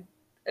that would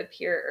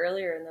appear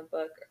earlier in the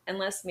book,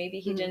 unless maybe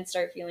he didn't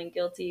start feeling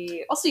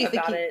guilty also, you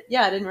about think it.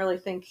 Yeah, I didn't really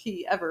think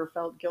he ever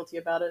felt guilty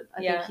about it.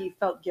 I think he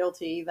felt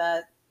guilty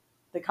that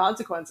the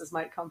consequences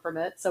might come from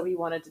it, so he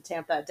wanted to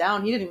tamp that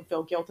down. He didn't even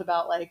feel guilt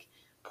about like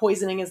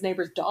poisoning his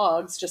neighbor's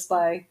dogs just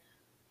by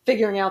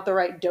figuring out the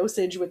right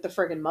dosage with the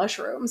friggin'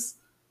 mushrooms.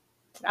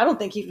 I don't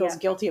think he feels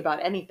guilty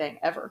about anything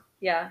ever.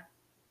 Yeah.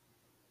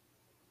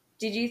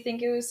 Did you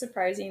think it was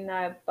surprising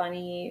that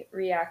Bunny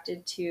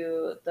reacted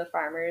to the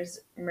farmer's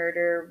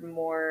murder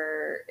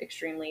more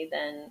extremely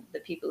than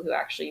the people who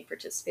actually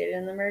participated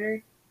in the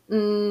murder?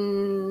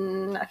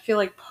 I feel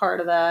like part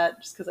of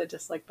that, just because I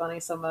dislike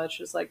Bunny so much,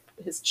 is like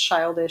his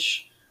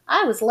childish,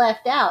 I was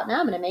left out, now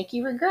I'm going to make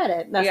you regret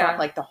it. And that's not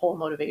like the whole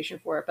motivation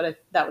for it,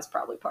 but that was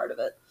probably part of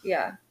it.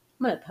 Yeah.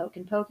 I'm going to poke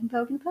and poke and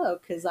poke and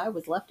poke because I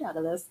was left out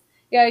of this.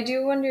 Yeah, I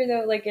do wonder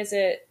though, like, is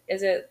it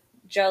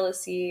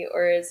jealousy,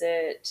 or is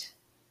it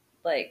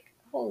like,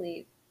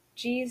 holy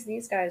geez,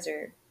 these guys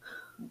are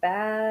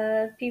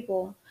bad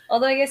people?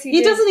 Although I guess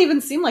he doesn't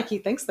even seem like he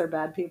thinks they're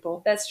bad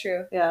people. That's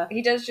true. Yeah.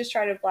 He does just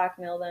try to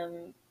blackmail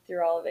them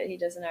through all of it. He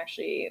doesn't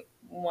actually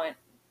want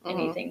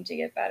anything to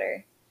get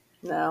better.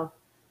 No.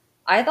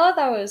 I thought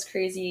that was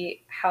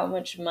crazy how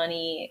much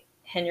money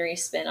Henry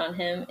spent on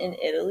him in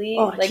Italy.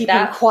 Oh, like keep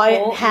that him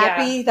quiet and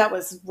happy? Yeah. That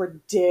was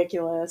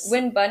ridiculous.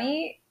 When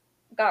Bunny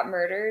got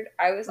murdered,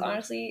 I was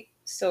honestly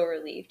so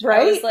relieved.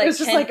 Right? I was like, it was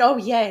just like, oh,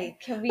 yay.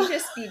 Can we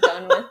just be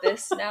done with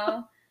this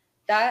now?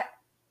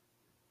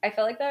 I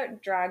felt like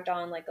that dragged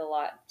on like a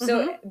lot.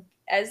 So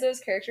as those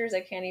characters, I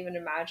can't even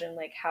imagine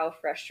like how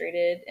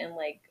frustrated and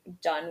like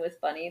done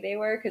with Bunny they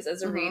were. Because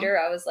as a reader,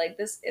 I was like,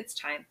 it's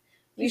time.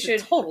 He's a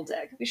total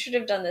dick. We should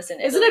have done this in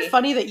Isn't Italy. it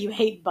funny that you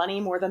hate Bunny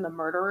more than the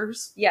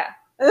murderers? Yeah.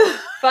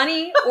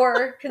 Funny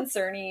or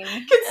concerning.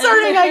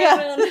 Concerning, I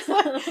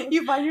guess.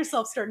 You find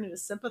yourself starting to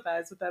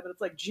sympathize with them, and it's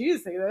like,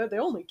 geez, they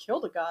only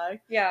killed a guy.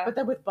 Yeah. But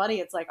then with Bunny,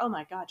 it's like, oh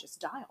my god, just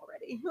die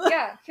already.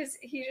 Yeah, because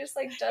he just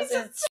like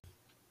doesn't.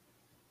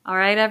 All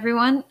right,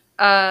 everyone.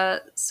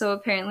 So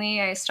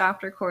apparently I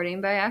stopped recording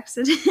by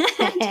accident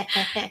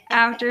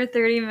after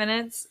 30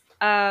 minutes.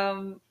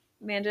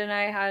 Manda and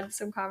I had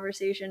some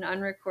conversation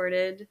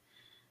unrecorded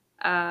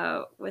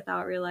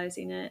without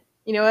realizing it.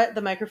 You know what?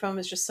 The microphone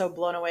was just so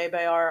blown away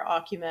by our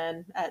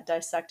acumen at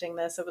dissecting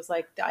this. It was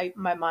like,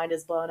 my mind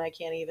is blown. I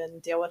can't even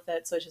deal with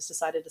it. So I just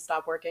decided to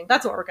stop working.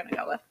 That's what we're going to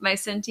go with. My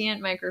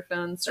sentient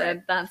microphone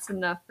said, that's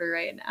enough for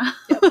right now.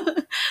 Yep.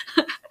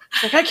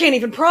 Like, I can't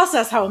even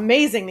process how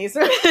amazing these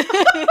are.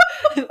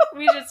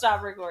 We should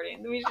stop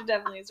recording. We should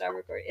definitely stop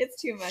recording.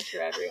 It's too much for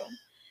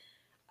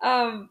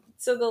everyone.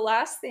 So the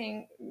last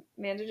thing,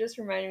 Manda just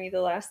reminded me, the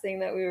last thing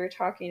that we were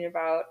talking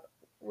about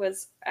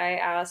was I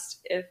asked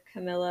if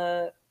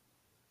Camilla,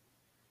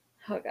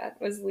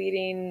 was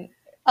leading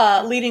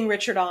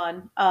Richard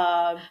on.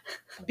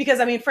 Because,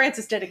 I mean,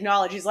 Francis did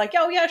acknowledge, he's like,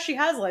 oh, yeah, she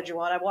has led you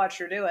on. I've watched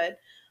her do it.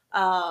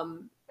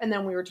 And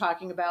then we were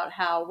talking about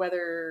how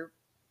whether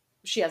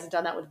she hasn't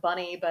done that with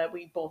Bunny, but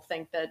we both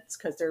think that it's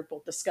because they're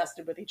both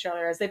disgusted with each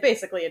other, as they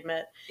basically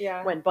admit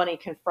when Bunny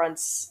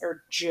confronts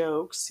or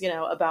jokes,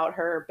 about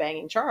her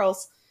banging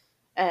Charles.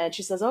 And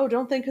she says, oh,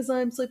 don't think because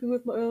I'm sleeping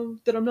with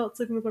that I'm not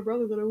sleeping with my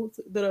brother that I won't,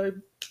 that I, what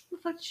the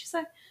fuck did she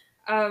say?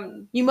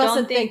 You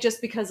mustn't think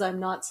just because I'm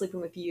not sleeping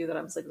with you that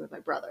I'm sleeping with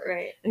my brother.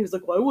 Right. And he was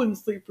like, well, I wouldn't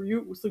sleep with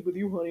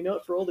you, honey,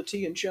 not for all the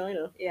tea in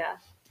China. Yeah.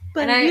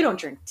 But you don't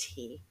drink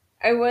tea.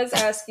 I was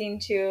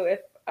asking too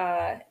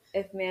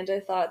if Manda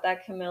thought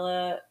that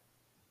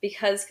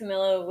because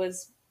Camilla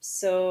was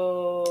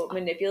so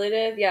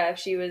manipulative, if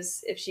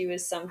she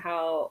was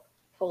somehow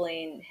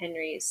pulling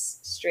Henry's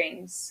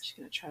strings. She's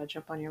gonna try to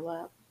jump on your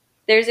lap.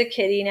 There's a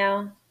kitty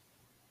now.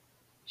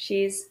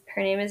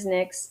 Her name is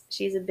Nyx.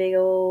 She's a big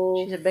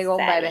old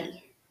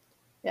baby.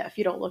 Yeah, if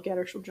you don't look at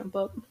her, she'll jump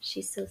up.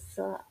 She's so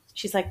soft.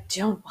 She's like,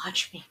 don't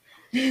watch me.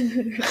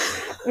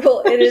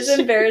 Well, it is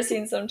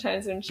embarrassing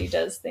sometimes when she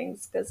does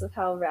things because of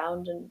how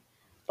round and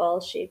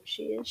ball-shaped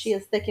she is. She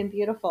is thick and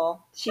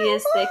beautiful. She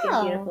is thick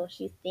and beautiful.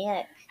 She's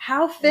thick.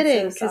 How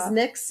fitting, because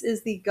Nyx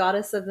is the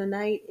goddess of the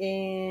night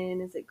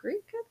in, is it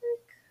Greek, I think?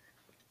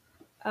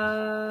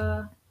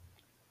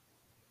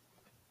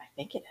 I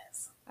think it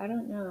is. I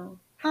don't know.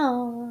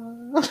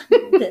 Oh.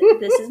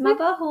 This is my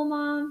butthole,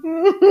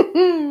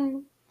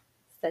 Mom.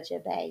 Such a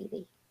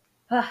baby.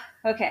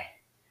 Okay.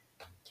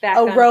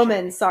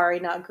 Roman. Sorry,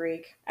 not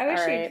Greek. I wish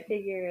you'd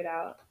figure it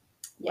out.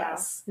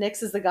 Yes. Wow.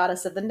 Nyx is the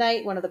goddess of the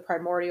night, one of the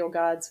primordial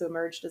gods who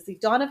emerged as the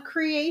dawn of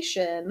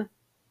creation.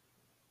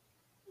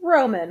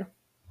 Roman.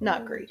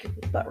 Not Greek,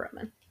 but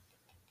Roman.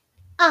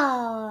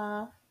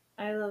 Ah.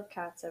 I love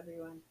cats,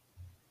 everyone.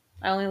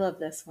 I only love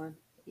this one.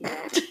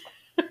 Yeah.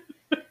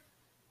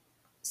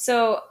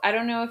 So, I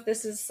don't know if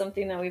this is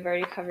something that we've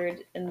already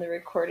covered in the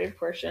recorded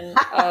portion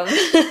of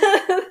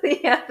the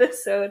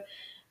episode.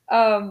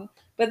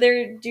 But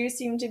there do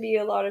seem to be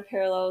a lot of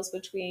parallels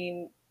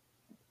between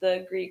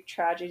the Greek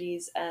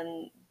tragedies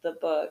and the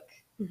book.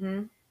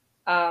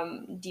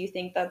 Mm-hmm. Do you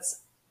think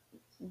that's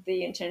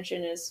the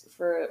intention is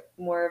for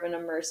more of an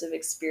immersive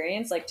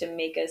experience, like to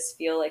make us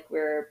feel like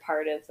we're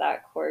part of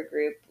that core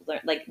group.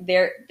 Like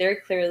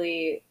they're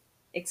clearly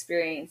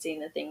experiencing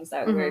the things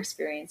that we're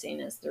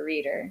experiencing as the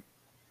reader.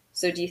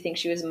 So do you think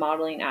she was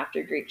modeling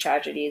after Greek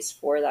tragedies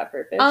for that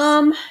purpose?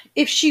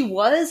 If she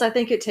was, I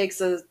think it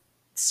takes a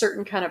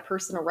certain kind of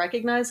person to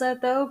recognize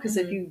that, though, because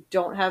if you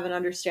don't have an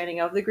understanding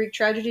of the Greek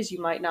tragedies,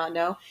 you might not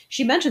know.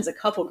 She mentions a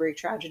couple Greek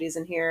tragedies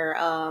in here.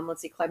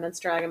 Let's see,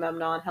 Clytemnestra,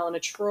 Agamemnon, Helena,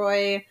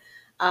 Troy.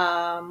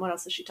 What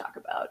else does she talk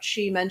about?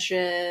 She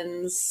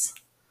mentions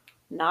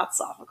not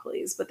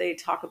Sophocles, but they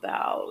talk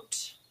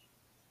about...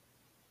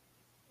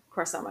 Of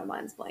course, now my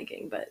mind's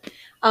blanking, but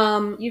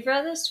you've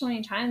read this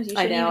 20 times. You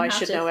I know. I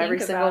should know every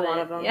single one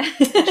of them. Yeah.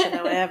 I should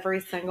know every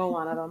single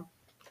one of them.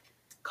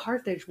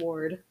 Carthage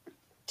ward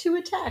to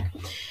attack.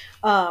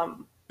 I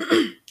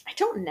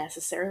don't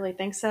necessarily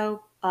think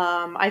so.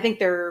 I think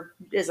there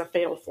is a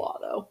fatal flaw,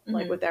 though,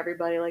 like with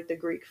everybody, like the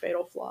Greek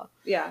fatal flaw.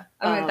 Yeah,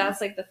 I mean that's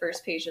like the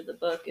first page of the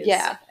book. Is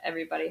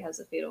everybody has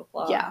a fatal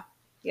flaw. Yeah.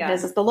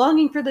 Because it's the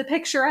longing for the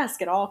picturesque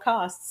at all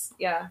costs.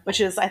 Yeah. Which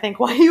is, I think,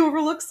 why he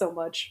overlooks so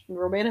much and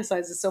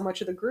romanticizes so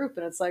much of the group.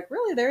 And it's like,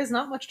 really, there is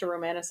not much to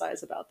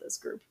romanticize about this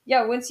group.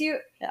 Yeah,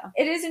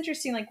 it is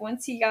interesting, like,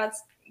 once he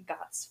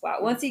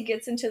once he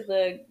gets into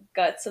the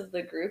guts of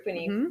the group and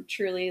he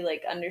truly,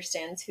 like,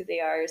 understands who they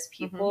are as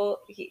people,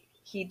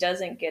 he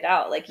doesn't get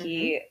out. Like,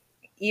 he,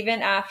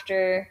 even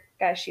after,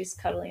 gosh, she's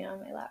cuddling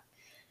on my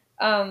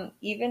lap.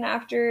 Even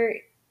after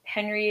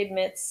Henry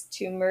admits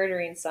to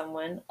murdering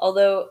someone,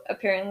 although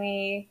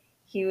apparently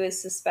he was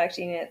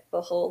suspecting it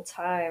the whole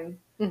time.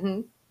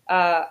 Or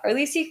at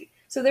least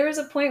so there was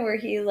a point where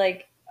he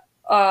like,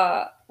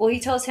 he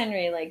tells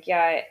Henry like,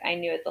 yeah, I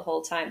knew it the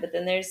whole time. But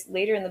then there's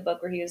later in the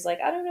book where he was like,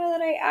 I don't know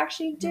that I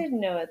actually did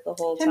know it the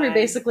whole time. Henry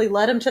basically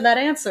led him to that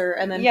answer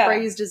and then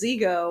praised his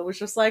ego,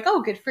 which was like,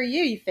 oh, good for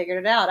you. You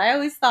figured it out. I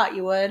always thought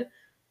you would.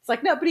 It's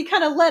like, no, but he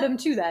kind of led him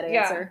to that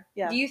answer.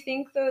 Yeah. Do you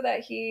think though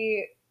that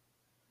he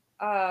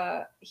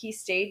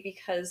stayed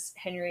because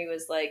Henry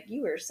was like,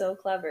 you were so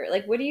clever?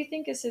 Like, what do you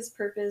think is his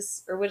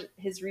purpose or what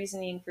his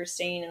reasoning for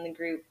staying in the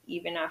group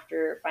even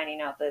after finding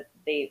out that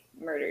they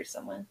murdered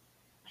someone?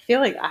 I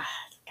feel like, God,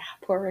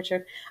 poor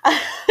Richard. I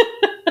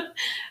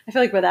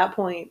feel like by that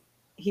point,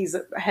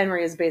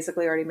 Henry has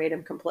basically already made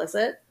him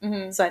complicit.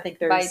 So I think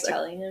there's by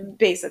telling him,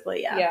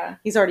 basically,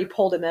 he's already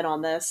pulled him in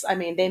on this. I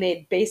mean, they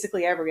made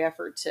basically every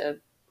effort to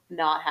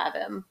not have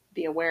him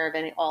be aware of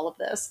all of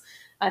this.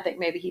 I think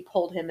maybe he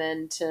pulled him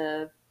in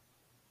to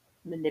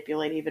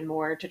manipulate even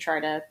more to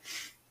try to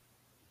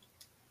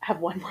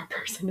have one more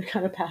person to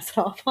kind of pass it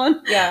off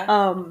on.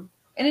 Yeah.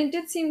 And it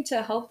did seem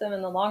to help them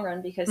in the long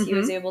run because he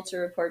was able to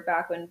report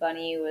back when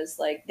Bunny was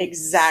like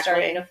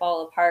starting to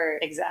fall apart.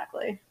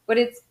 Exactly. But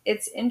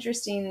it's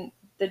interesting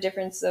the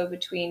difference though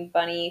between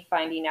Bunny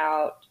finding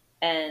out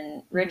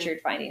and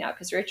Richard finding out,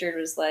 because Richard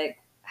was like,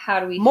 how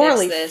do we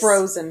morally fix this?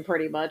 Frozen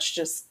pretty much,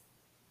 just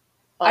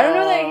I don't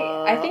know that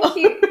I think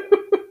he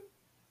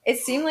it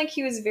seemed like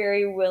he was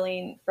very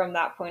willing from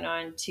that point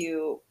on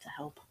to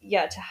help.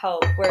 Yeah, to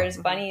help. Whereas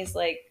Bunny's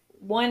like,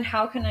 one,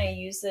 how can I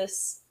use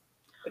this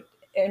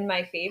in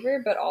my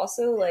favor? But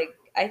also like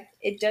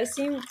it does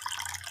seem,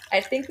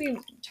 I think we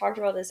talked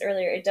about this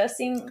earlier, it does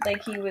seem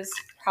like he was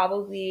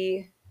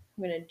probably,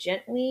 I'm gonna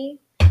gently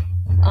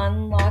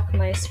unlock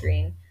my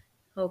screen.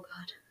 Oh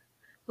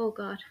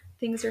god,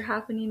 things are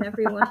happening,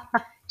 everyone.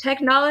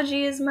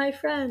 Technology is my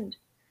friend.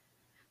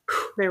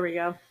 There we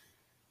go.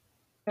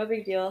 No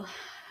big deal.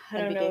 I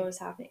don't know what was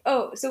happening.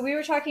 Oh, so we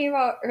were talking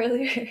about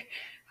earlier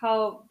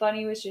how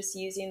Bunny was just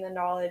using the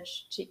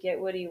knowledge to get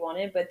what he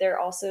wanted, but there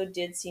also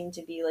did seem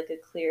to be like a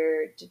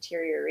clear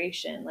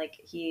deterioration. Like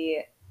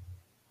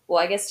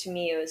I guess to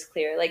me it was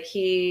clear. Like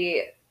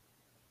he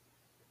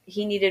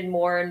needed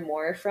more and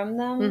more from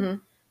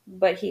them,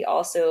 but he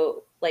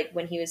also, like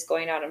when he was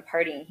going out and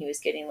partying, he was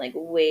getting like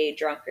way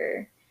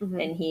drunker,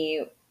 and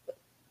he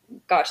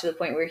got to the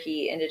point where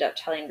he ended up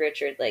telling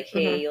Richard like,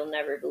 hey, you'll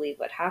never believe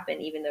what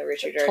happened, even though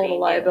Richard already total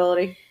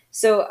liability knew.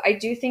 So I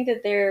do think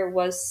that there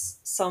was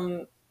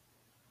some,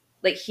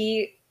 like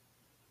he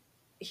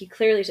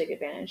clearly took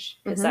advantage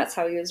because that's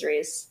how he was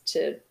raised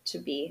to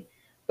be,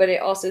 but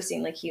it also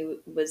seemed like he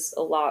was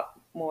a lot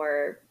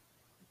more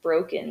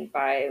broken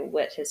by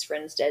what his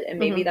friends did, and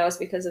maybe that was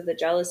because of the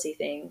jealousy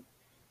thing.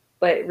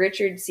 But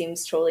Richard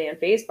seems totally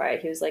unfazed by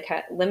it. He was like,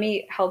 let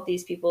me help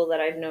these people that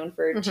I've known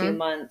for 2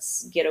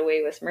 months get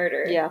away with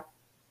murder. Yeah.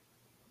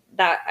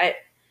 That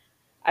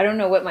I don't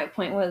know what my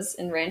point was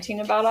in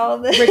ranting about all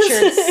of this.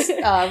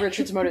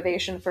 Richard's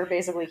motivation for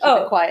basically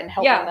keeping quiet and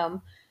helping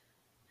them.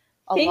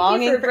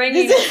 Thank you for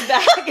bringing this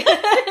back.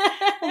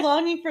 A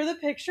longing for the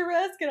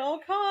picturesque at all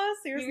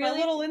costs. Here's my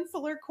little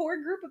insular core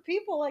group of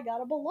people. I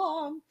gotta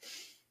belong.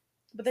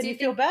 But then you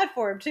feel bad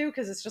for him, too,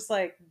 because it's just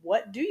like,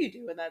 what do you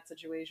do in that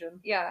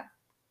situation? Yeah.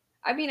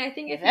 I mean, I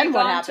think if he'd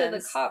gone to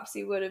the cops,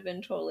 he would have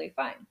been totally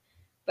fine.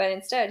 But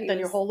instead,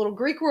 your whole little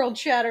Greek world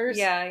shatters.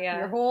 Yeah.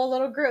 Your whole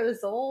little group,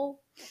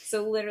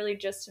 So literally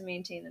just to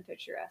maintain the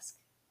picturesque.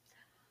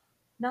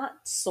 Not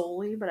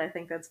solely, but I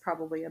think that's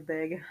probably a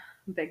big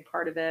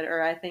part of it.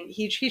 Or I think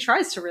he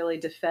tries to really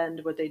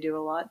defend what they do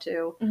a lot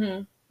too.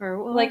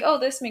 Or well, like, oh,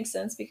 this makes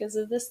sense because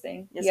of this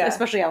thing. Yeah,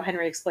 especially how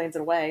Henry explains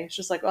it away. It's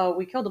just like, oh,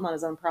 we killed him on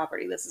his own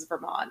property. This is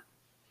Vermont.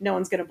 No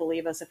one's gonna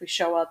believe us if we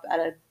show up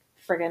at a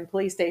friggin'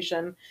 police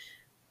station,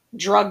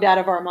 drugged out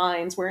of our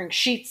minds, wearing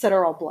sheets that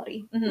are all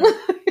bloody.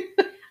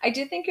 I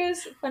do think it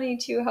was funny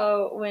too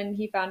how when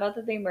he found out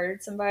that they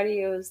murdered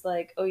somebody, it was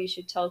like, oh, you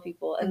should tell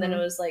people, and then it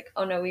was like,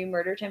 oh no, we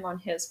murdered him on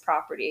his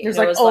property. It was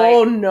like,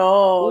 oh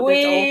no,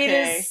 wait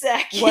a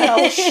second.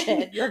 Well,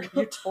 shit, you're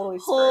totally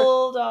screwed.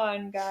 Hold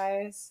on,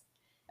 guys.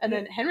 And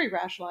then Henry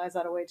rationalized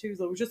that away too. He's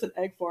like, it was just an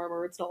egg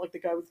farmer. It's not like the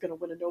guy was going to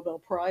win a Nobel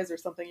Prize or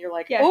something. You're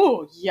like,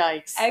 oh,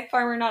 yikes. Egg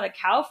farmer, not a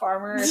cow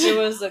farmer. If it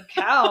was a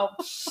cow.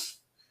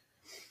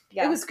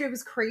 Yeah. It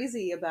was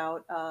crazy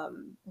about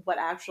what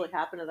actually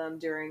happened to them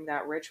during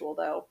that ritual,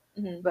 though.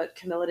 But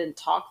Camilla didn't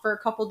talk for a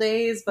couple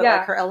days. But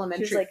like her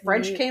elementary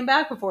French came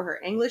back before her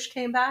English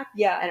came back.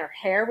 Yeah, and her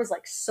hair was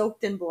like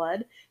soaked in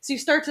blood. So you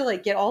start to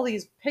like get all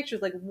these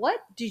pictures. Like,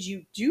 what did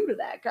you do to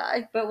that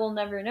guy? But we'll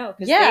never know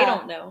because they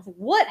don't know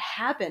what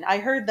happened. I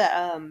heard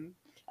that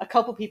a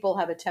couple people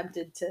have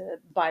attempted to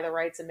buy the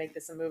rights and make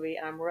this a movie,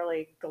 and I'm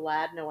really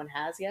glad no one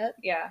has yet.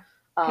 Yeah.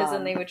 Because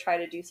then they would try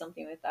to do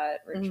something with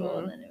that ritual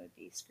and then it would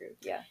be screwed.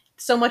 Yeah.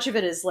 So much of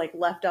it is like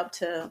left up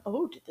to,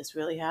 oh, did this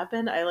really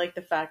happen? I like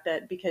the fact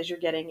that because you're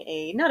getting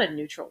not a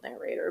neutral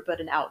narrator,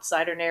 but an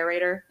outsider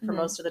narrator for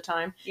most of the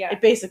time. Yeah. It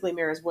basically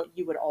mirrors what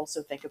you would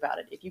also think about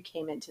it if you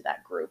came into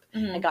that group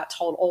and got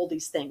told all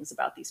these things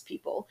about these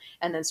people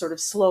and then sort of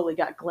slowly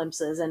got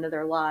glimpses into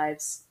their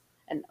lives.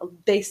 And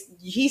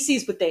he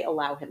sees what they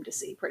allow him to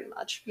see pretty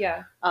much.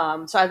 Yeah.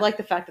 So I like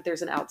the fact that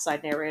there's an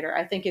outside narrator.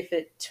 I think if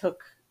it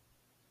took...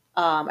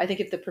 I think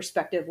if the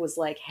perspective was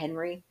like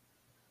Henry,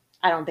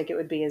 I don't think it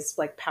would be as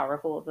like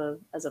powerful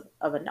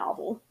of a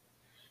novel.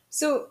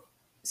 So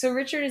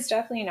Richard is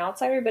definitely an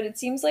outsider, but it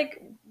seems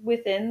like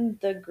within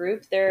the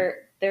group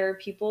there are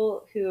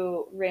people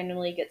who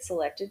randomly get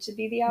selected to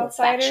be the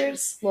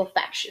outsiders. Little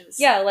factions.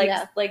 Yeah,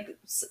 like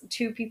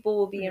two people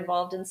will be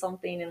involved in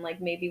something, and like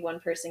maybe one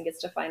person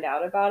gets to find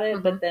out about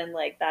it, but then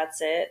like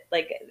that's it.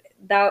 Like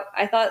that,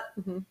 I thought.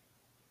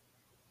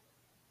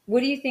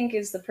 What do you think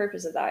is the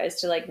purpose of that? Is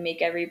to like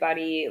make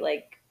everybody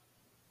like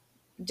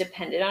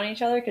dependent on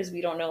each other because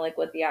we don't know like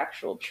what the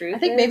actual truth is? I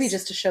think maybe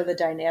just to show the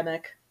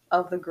dynamic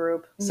of the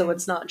group, so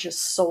it's not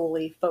just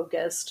solely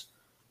focused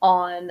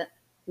on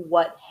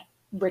what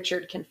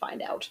Richard can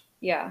find out.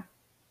 Yeah,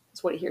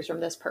 it's what he hears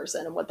from this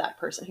person and what that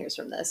person hears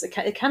from this.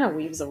 It kind of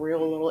weaves a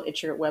real little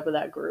intricate web of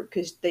that group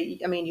because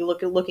you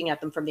looking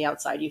at them from the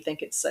outside, you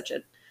think it's such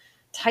a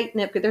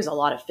tight-knit, but there's a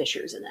lot of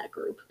fissures in that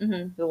group.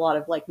 There's a lot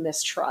of like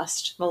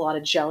mistrust, a lot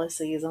of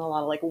jealousies, and a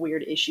lot of like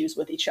weird issues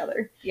with each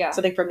other. Yeah. So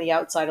I think from the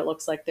outside it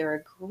looks like they're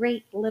a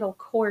great little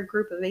core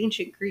group of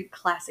ancient Greek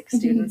classic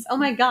students. Oh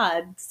my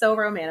god, so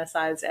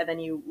romanticized. And then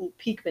you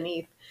peek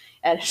beneath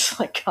and it's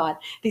like, god,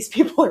 these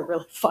people are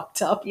really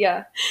fucked up.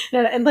 Yeah.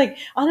 And like,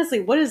 honestly,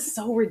 what is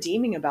so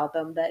redeeming about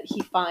them that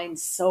he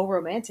finds so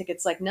romantic?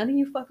 It's like, none of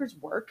you fuckers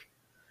work.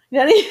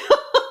 None of you...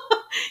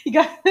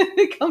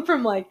 They come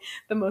from like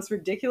the most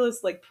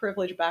ridiculous like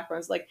privileged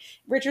backgrounds. Like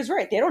Richard's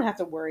right, they don't have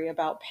to worry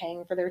about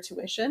paying for their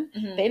tuition.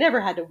 They never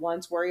had to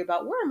once worry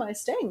about where am I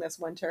staying this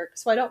winter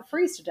so I don't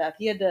freeze to death.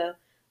 He had to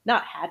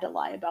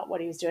lie about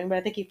what he was doing, but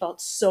I think he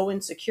felt so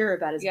insecure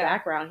about his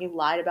background. He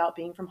lied about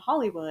being from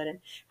Hollywood and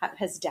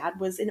his dad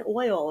was in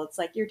oil. It's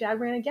like, your dad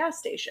ran a gas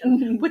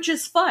station, which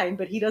is fine,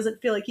 but he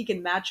doesn't feel like he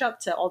can match up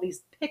to all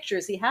these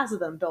pictures he has of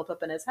them built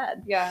up in his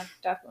head. Yeah,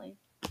 definitely.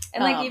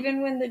 And like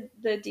even when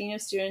the dean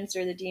of students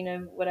or the dean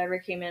of whatever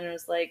came in and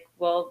was like,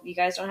 well, you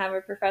guys don't have a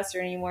professor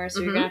anymore,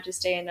 so you're gonna have to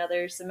stay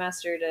another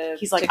semester to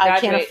he's like, I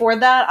can't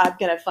afford that, I'm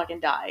gonna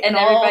fucking die. And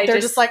everybody they're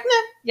just like,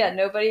 nah. Yeah,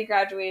 nobody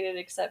graduated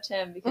except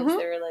him because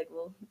they were like,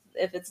 well,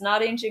 if it's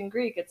not ancient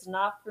Greek, it's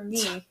not for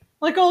me.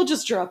 Like, I'll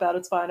just drop out,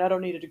 it's fine, I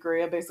don't need a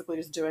degree, I'm basically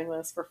just doing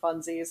this for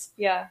funsies.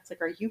 Yeah. It's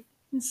like, are you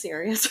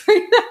serious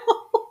right now?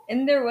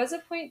 And there was a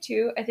point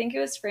too, I think it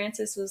was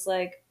Francis was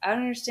like, I don't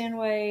understand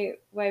why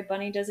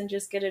Bunny doesn't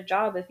just get a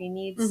job if he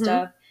needs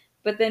stuff.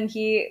 But then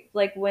he,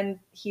 like, when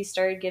he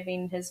started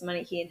giving his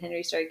money, he and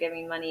Henry started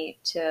giving money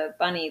to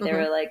Bunny, they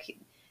were like,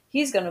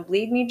 he's going to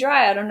bleed me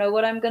dry. I don't know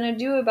what I'm going to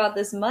do about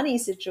this money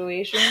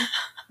situation.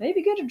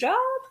 Maybe get a job?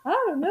 I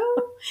don't know.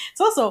 It's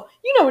also,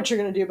 you know what you're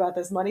going to do about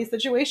this money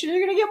situation.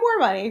 You're going to get more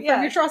money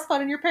from your trust fund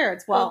and your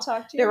parents. Well,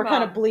 they were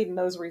kind of bleeding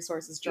those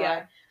resources dry.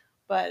 Yeah.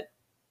 But...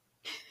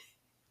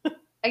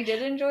 I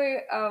did enjoy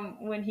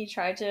when he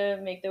tried to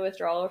make the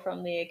withdrawal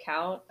from the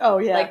account. Oh,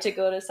 yeah. Like, to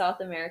go to South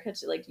America,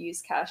 to, like,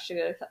 use cash to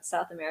go to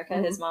South America.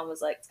 His mom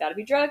was like, it's got to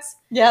be drugs.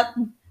 Yep.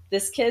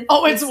 This kid...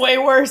 Oh, it's way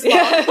worse.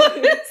 Yeah.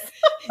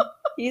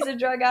 He's a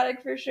drug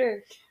addict for sure.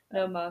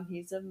 No, Mom,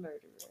 he's a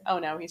murderer. Oh,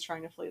 no, he's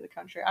trying to flee the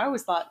country. I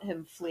always thought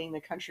him fleeing the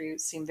country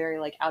seemed very,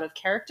 like, out of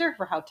character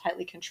for how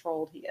tightly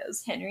controlled he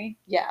is. Henry?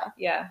 Yeah.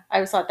 Yeah. I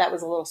always thought that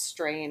was a little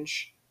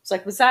strange. It's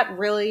like, was that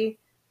really...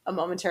 a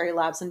momentary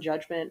lapse in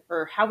judgment,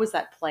 or how was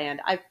that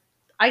planned?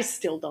 I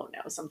still don't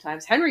know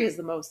sometimes. Henry is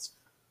the most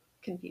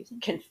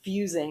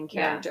confusing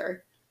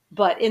character,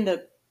 but in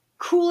the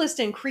coolest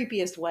and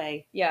creepiest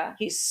way. Yeah.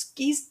 He's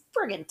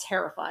friggin'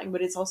 terrifying,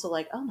 but it's also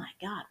like, oh my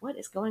God, what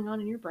is going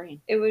on in your brain?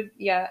 It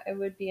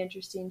would be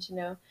interesting to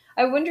know.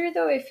 I wonder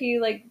though if he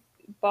like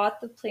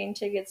bought the plane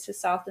tickets to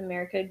South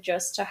America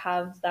just to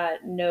have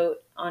that note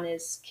on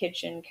his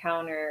kitchen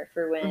counter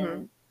for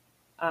when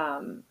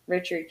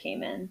Richard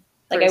came in.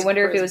 Like, I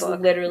wonder if it was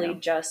literally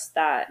just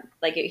that.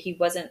 Like,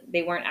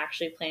 they weren't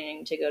actually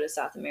planning to go to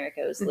South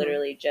America. It was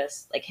literally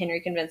just, like, Henry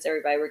convinced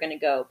everybody we're going to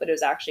go, but it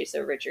was actually so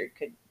Richard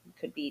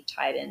could be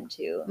tied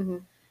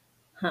into.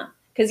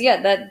 Because,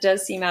 that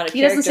does seem out of character.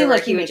 He doesn't seem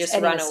like he would just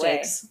run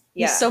mistakes. Away.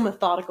 He's so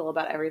methodical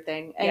about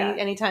everything.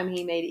 Anytime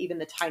he made even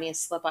the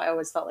tiniest slip, I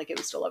always felt like it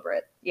was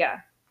deliberate.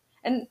 Yeah.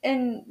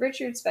 And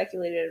Richard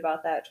speculated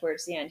about that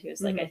towards the end. He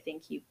was like, I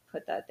think he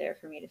put that there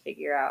for me to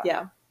figure out.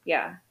 Yeah.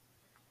 Yeah.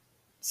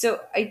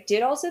 So I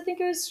did also think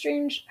it was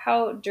strange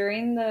how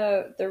during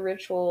the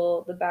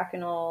ritual, the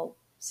Bacchanal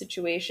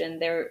situation,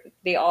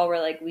 they all were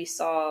like, we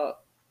saw,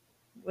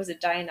 was it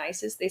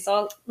Dionysus? They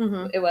saw,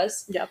 it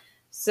was? Yep.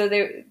 So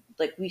they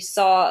like, we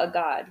saw a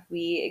god.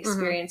 We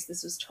experienced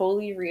this was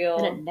totally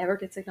real. And it never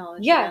gets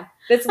acknowledged. Yeah. Again.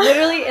 That's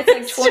literally,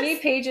 it's like 20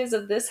 pages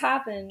of this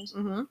happened.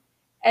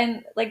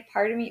 And like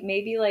part of me,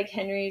 maybe like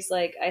Henry's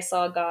like, I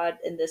saw God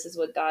and this is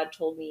what God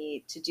told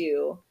me to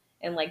do.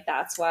 And like,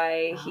 that's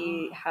why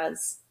he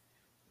has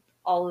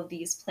all of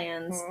these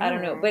plans. I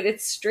don't know, but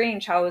it's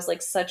strange how it was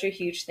like such a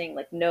huge thing.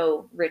 Like,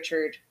 no,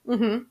 Richard,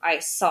 I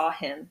saw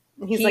him.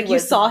 He's like, you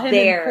saw him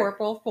there in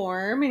corporal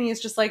form, and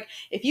he's just like,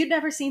 if you'd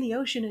never seen the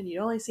ocean and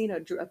you'd only seen a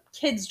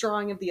kid's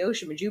drawing of the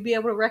ocean, would you be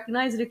able to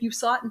recognize it if you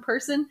saw it in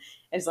person?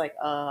 And he's like,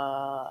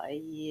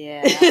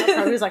 yeah.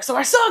 I was like, so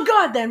I saw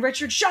God then,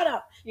 Richard, shut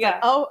up. Yeah. Like,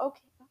 oh,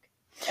 okay.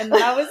 And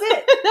that was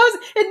it.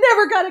 It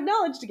never got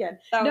acknowledged again.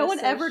 No one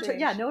ever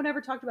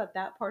talked about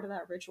that part of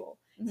that ritual.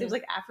 Seems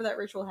like after that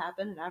ritual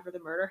happened and after the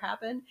murder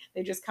happened,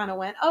 they just kind of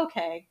went,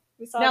 okay,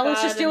 now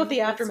let's just deal with the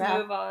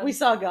aftermath. We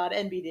saw God,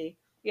 NBD.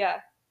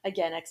 Yeah.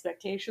 Again,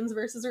 expectations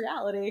versus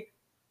reality.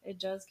 It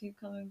does keep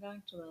coming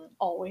back to that.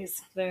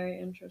 Always. Very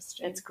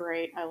interesting. It's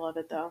great. I love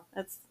it though.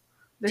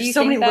 There's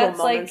so many little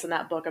moments in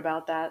that book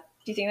about that.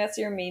 Do you think that's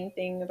your main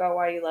thing about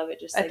why you love it?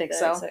 Just like I think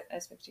so.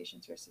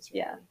 Expectations versus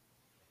reality. Yeah.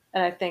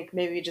 And I think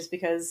maybe just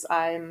because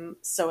I'm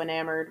so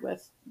enamored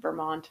with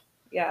Vermont.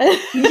 Yeah.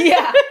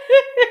 Yeah.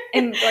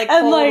 And like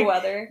cold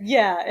weather.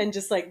 Yeah. And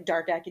just like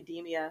dark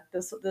academia.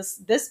 This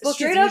book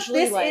straight is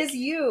usually up, this is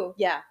you.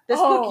 Yeah. This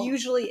book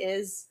usually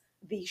is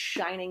the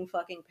shining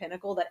fucking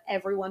pinnacle that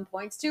everyone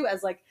points to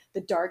as like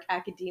the dark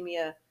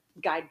academia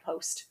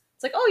guidepost.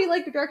 It's like, oh, you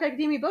like the dark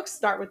academia books?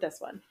 Start with this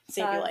one.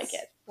 See if you like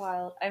it.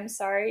 Wild. I'm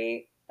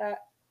sorry that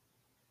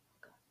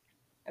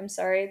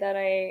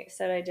I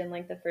said I didn't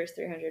like the first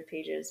 300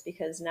 pages,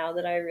 because now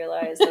that I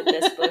realize that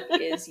this book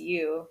is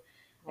you,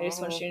 I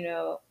just want you to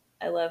know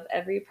I love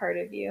every part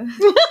of you,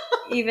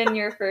 even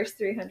your first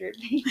 300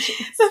 pages.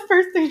 The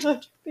first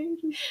 300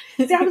 pages.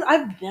 See,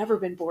 I've never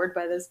been bored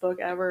by this book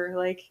ever.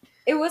 Like,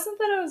 it wasn't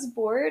that I was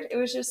bored. It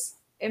was just,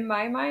 in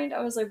my mind,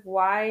 I was like,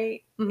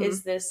 why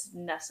is this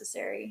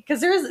necessary?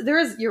 Because there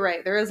is, you're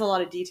right, there is a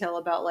lot of detail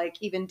about like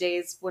even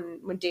days when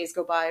days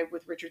go by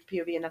with Richard's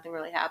POV and nothing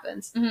really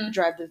happens to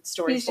drive the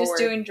story forward. He's just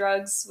doing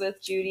drugs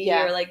with Judy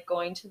or like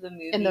going to the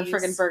movies. In the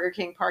friggin' Burger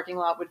King parking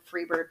lot with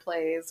Freebird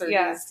plays, or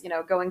he's,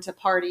 going to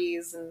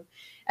parties. And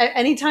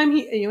anytime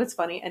he, it's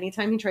funny,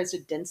 anytime he tries to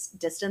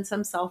distance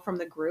himself from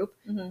the group,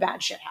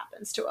 bad shit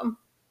happens to him.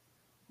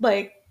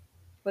 Like,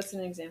 what's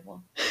an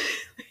example?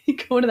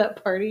 Going to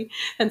that party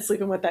and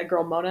sleeping with that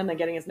girl Mona and then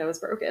getting his nose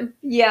broken.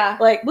 Yeah.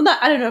 Like, well,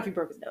 I don't know if he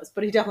broke his nose,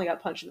 but he definitely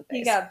got punched in the face.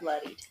 He got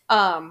bloodied.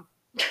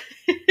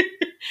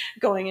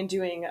 Going and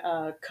doing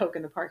coke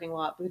in the parking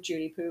lot with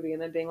Judy Poovy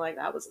and then being like,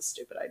 that was a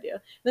stupid idea.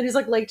 And then he's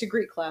like late to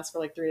Greek class for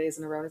like 3 days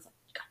in a row. And he's like,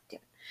 God damn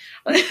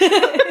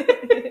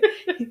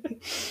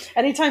it.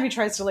 Anytime he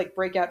tries to like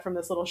break out from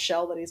this little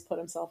shell that he's put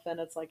himself in,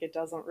 it's like it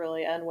doesn't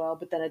really end well,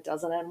 but then it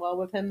doesn't end well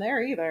with him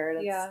there either.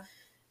 And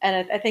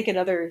And I think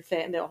another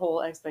thing, the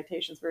whole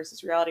expectations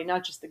versus reality,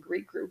 not just the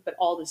Greek group, but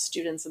all the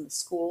students in the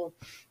school.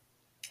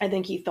 I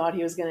think he thought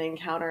he was going to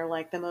encounter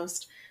like the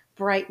most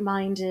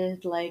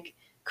bright-minded, like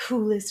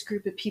coolest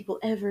group of people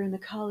ever in the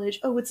college.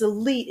 Oh, it's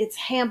elite. It's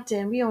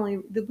Hampton. We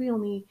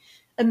only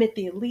admit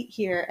the elite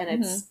here. And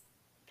it's,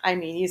 I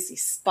mean, you see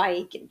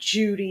Spike and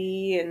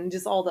Judy and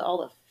just all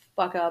the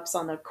fuck ups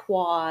on the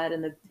quad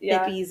and the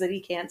hippies that he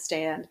can't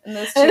stand. And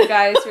those two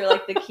guys who are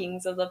like the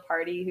kings of the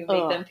party who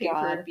make them pay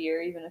for a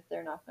beer even if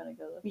they're not going to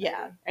go to the party.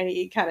 Yeah, and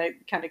he kind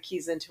of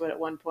keys into it at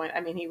one point.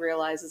 I mean, he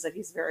realizes that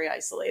he's very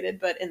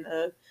isolated, but in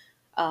the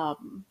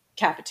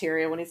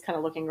cafeteria when he's kind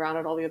of looking around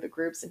at all the other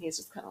groups and he's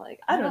just kind of like,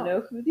 I don't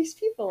know who these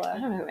people are. I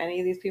don't know who any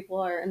of these people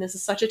are. And this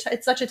is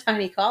it's such a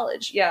tiny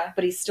college. Yeah.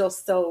 But he's still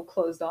so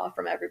closed off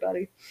from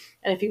everybody.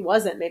 And if he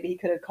wasn't, maybe he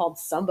could have called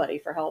somebody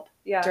for help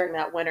during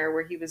that winter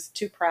where he was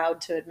too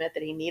proud to admit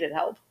that he needed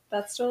help.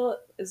 That still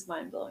is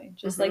mind-blowing.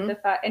 Just like the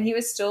fact, and he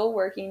was still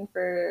working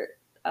for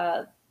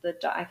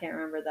I can't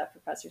remember that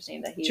professor's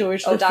name that he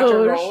George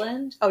Dr.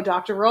 Rowland. Oh,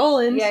 Dr.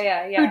 Rowland.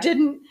 Yeah. Who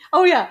didn't?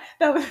 Oh yeah,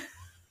 that was.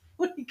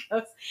 When he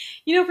goes,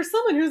 for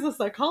someone who's a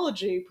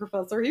psychology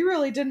professor, he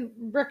really didn't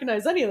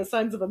recognize any of the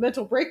signs of a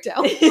mental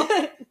breakdown.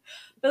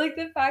 But like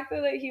the fact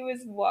that he was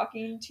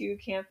walking to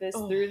campus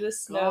through the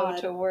snow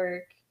to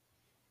work,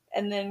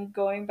 and then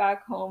going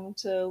back home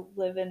to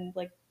live in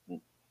like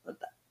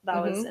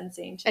that was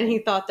insane to me. And he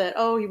thought that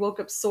he woke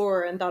up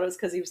sore and thought it was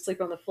because he was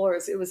sleeping on the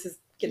floors. It was his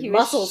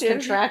muscles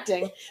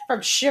contracting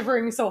from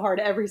shivering so hard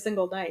every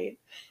single night.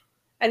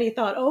 And he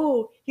thought,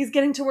 he's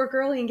getting to work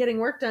early and getting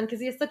work done because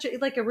he has such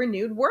a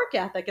renewed work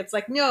ethic. It's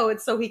like, no,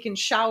 it's so he can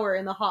shower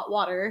in the hot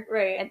water,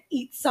 right, and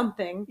eat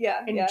something,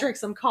 and drink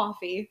some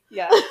coffee,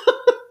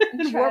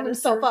 and warm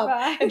himself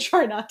up and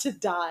try not to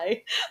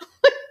die.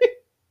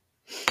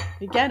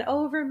 Again,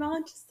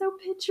 Vermont is so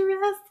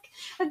picturesque.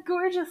 A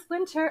gorgeous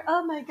winter.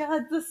 Oh my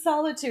God, the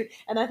solitude.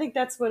 And I think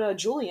that's what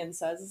Julian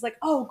says. It's like,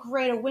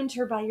 great, a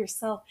winter by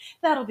yourself.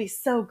 That'll be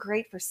so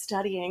great for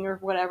studying or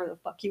whatever the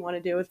fuck you want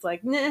to do. It's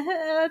like, nah,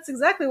 that's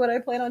exactly what I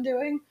plan on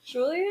doing.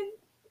 Julian,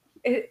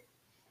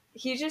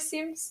 he just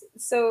seems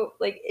so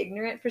like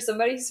ignorant for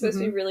somebody who's supposed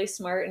to be really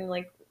smart and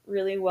like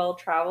really well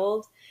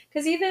traveled.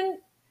 Because even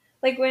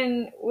like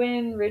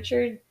when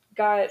Richard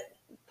got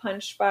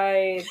punched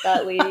by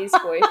that lady's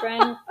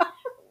boyfriend.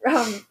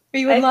 Are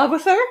you in love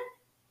with her?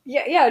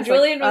 Yeah.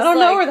 Julian was I don't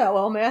know her that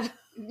well, man.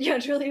 Yeah,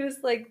 Julian was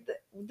like,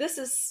 this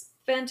is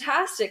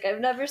fantastic.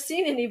 I've never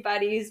seen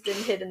anybody who's been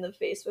hit in the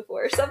face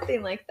before, or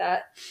something like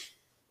that.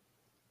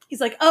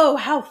 He's like,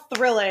 how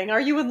thrilling.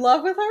 Are you in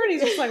love with her? And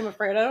he's just like, I'm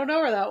afraid I don't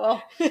know her that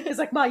well. He's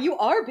like, Ma, you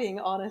are being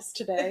honest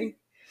today.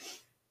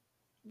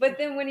 But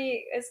then when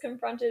he is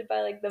confronted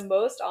by like the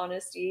most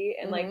honesty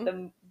and like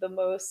the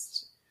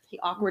most... He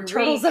awkward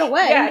turtles it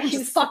away. Yeah, he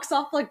just fucks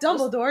off like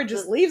Dumbledore and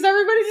just leaves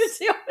everybody to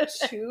deal with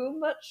it. Too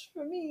much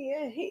for me.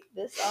 I hate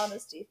this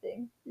honesty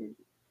thing.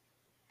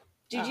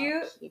 Did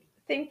you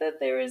think that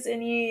there was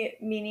any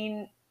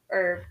meaning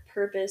or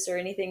purpose or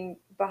anything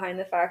behind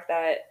the fact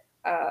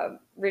that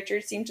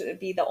Richard seemed to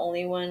be the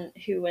only one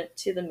who went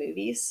to the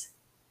movies?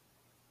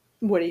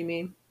 What do you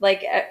mean?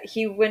 Like,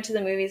 he went to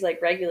the movies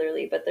like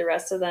regularly, but the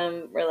rest of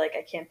them were like,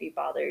 I can't be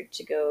bothered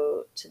to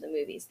go to the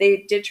movies.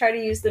 They did try to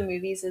use the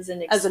movies as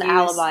an excuse. As an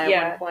alibi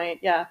at one point,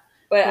 yeah.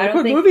 But I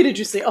don't think... What movie did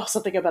you see?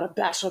 Something about a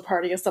bachelor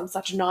party or some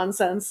such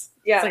nonsense.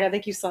 Yeah. It's like, I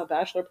think you saw a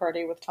bachelor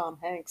party with Tom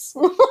Hanks.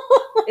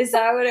 Is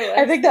that what it was?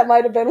 I think that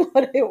might have been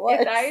what it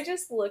was. If I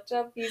just looked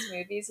up these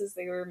movies as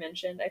they were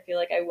mentioned, I feel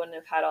like I wouldn't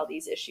have had all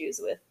these issues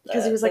with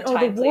because he was like,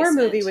 the war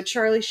movie with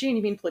Charlie Sheen.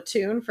 You mean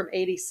Platoon from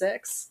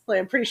 '86? Like,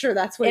 I'm pretty sure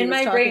that's what he was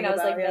talking about. In my brain, I was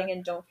like,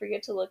 Megan, don't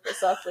forget to look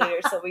this up later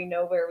so we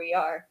know where we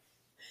are.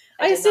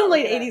 I assume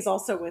late '80s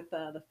also with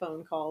the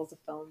phone calls, the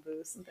phone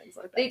booths, and things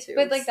like that too.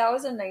 But like that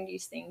was a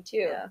 '90s thing too.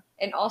 Yeah.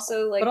 And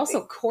also like, but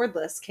also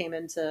cordless came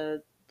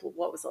into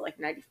what was it, like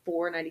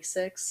 94,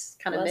 96,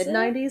 kind of mid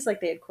 '90s.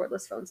 Like they had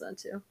cordless phones then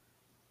too.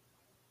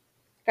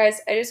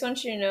 Guys, I just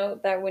want you to know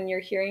that when you're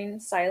hearing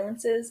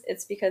silences,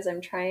 it's because I'm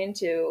trying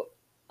to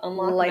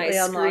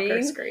unlock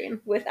my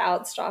screen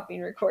without stopping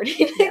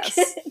recording. Yes.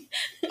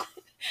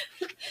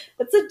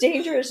 It's a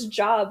dangerous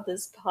job,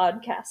 this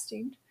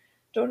podcasting.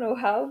 Don't know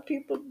how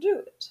people do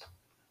it.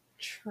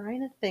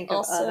 Trying to think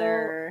of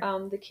other...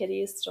 the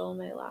kitty is still in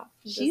my lap.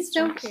 She's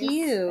so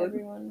cute.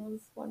 Everyone was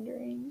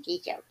wondering.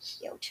 She's so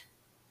cute.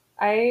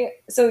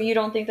 So you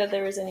don't think that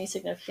there was any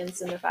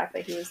significance in the fact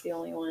that he was the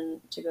only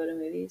one to go to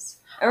movies?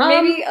 Or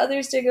maybe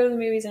others did go to the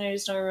movies and I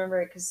just don't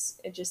remember it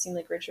because it just seemed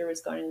like Richard was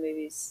going to the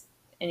movies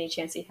any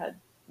chance he had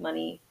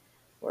money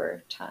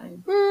or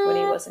time when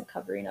he wasn't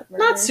covering up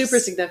murders. Not super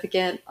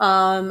significant.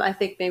 I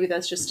think maybe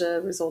that's just a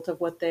result of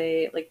what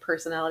they like,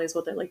 personalities,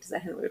 what they like. Because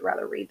Henry would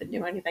rather read than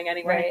do anything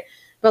anyway. Right.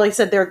 But like I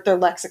said, their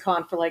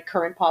lexicon for like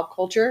current pop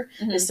culture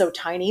is so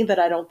tiny that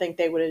I don't think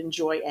they would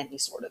enjoy any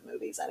sort of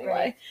movies anyway.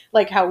 Right.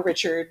 Like how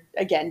Henry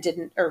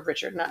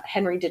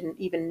didn't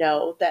even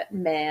know that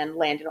man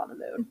landed on the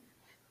moon.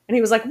 And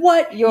he was like,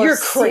 what? You're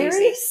crazy.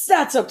 Serious?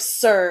 That's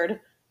absurd.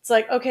 It's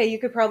like, okay, you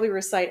could probably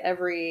recite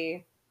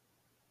every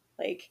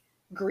like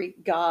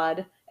Greek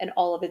god and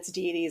all of its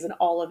deities and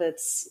all of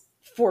its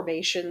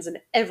formations in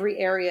every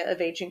area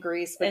of ancient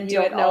Greece, but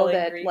you don't know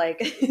that like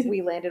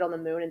we landed on the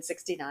moon in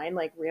 69.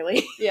 Like,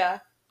 really? Yeah.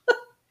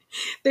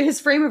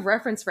 His frame of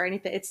reference for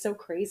anything, it's so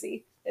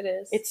crazy. It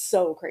is. It's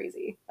so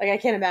crazy. Like, I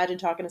can't imagine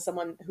talking to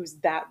someone who's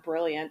that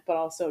brilliant but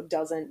also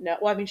doesn't know.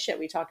 Well, I mean, shit,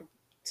 we talk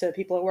to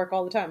people at work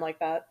all the time like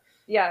that.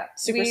 Yeah.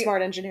 Super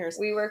smart engineers.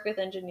 We work with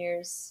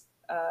engineers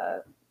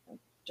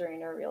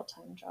during our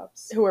real-time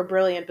jobs. Who are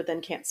brilliant, but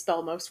then can't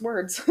spell most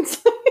words.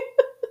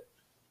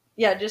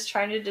 Yeah, just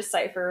trying to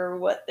decipher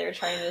what they're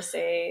trying to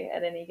say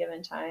at any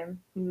given time.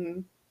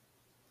 Mm-hmm.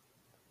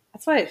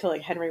 That's why I feel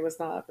like Henry was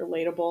not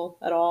relatable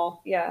at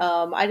all.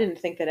 Yeah. I didn't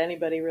think that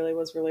anybody really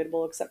was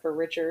relatable except for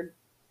Richard.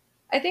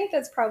 I think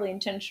that's probably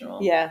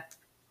intentional. Yeah.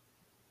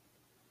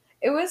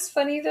 It was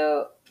funny,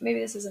 though. Maybe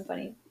this isn't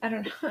funny. I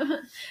don't know.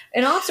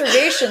 An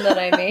observation that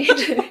I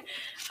made.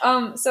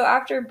 So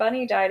after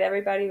Bunny died,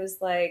 everybody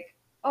was like,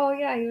 oh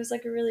yeah, he was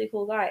like a really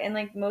cool guy, and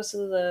like most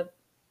of the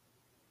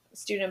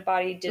student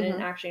body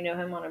didn't actually know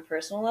him on a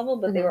personal level,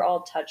 but they were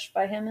all touched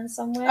by him in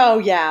some way. Oh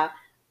yeah.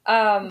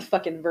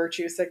 Fucking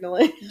virtue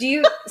signaling. Do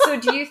you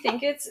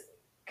think it's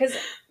because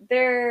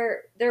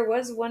there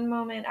was one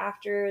moment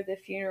after the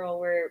funeral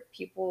where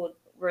people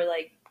were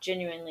like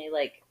genuinely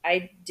like,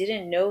 I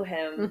didn't know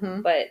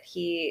him, but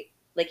he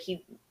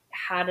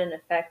had an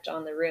effect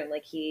on the room.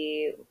 Like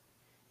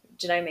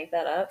did I make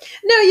that up?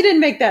 No, you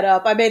didn't make that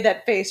up. I made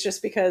that face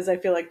just because I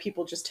feel like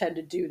people just tend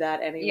to do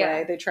that anyway.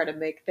 Yeah. They try to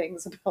make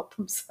things about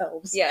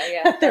themselves.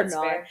 Yeah, they're that's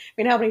not. fair. I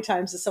mean, how many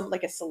times does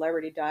like a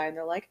celebrity die and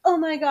they're like, "Oh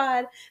my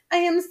god, I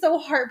am so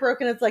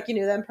heartbroken." It's like, you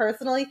knew them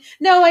personally?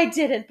 No, I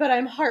didn't, but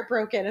I'm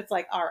heartbroken. It's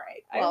like, all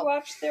right. Well. I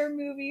watched their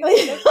movie for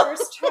the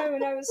first time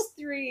when I was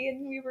 3,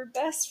 and we were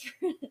best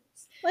friends.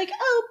 Like,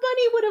 oh,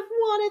 Bunny would have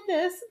wanted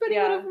this. Bunny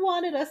would have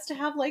wanted us to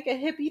have like a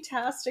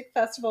hippie-tastic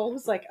festival. It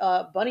was like,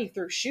 Bunny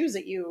threw shoes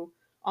at you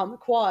on the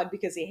quad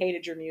because he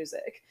hated your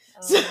music.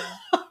 So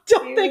I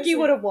don't think he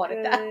would have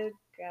wanted that. Good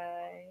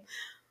guy.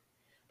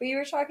 But you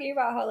were talking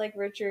about how like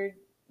Richard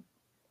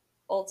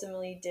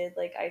ultimately did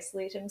like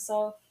isolate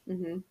himself.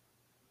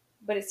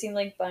 But it seemed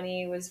like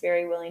Bunny was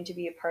very willing to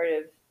be a part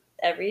of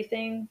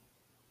everything.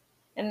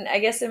 And I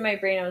guess in my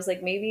brain I was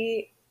like,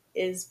 maybe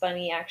is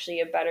Bunny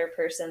actually a better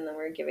person than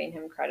we're giving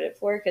him credit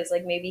for? Because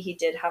like maybe he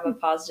did have a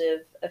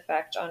positive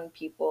effect on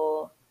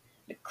people.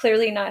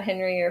 Clearly not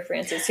Henry or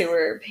Francis, who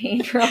were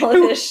paying for all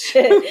of this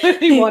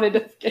shit. He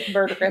wanted to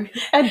murder him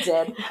and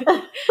did.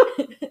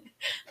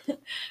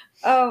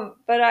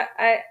 But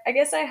I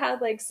guess I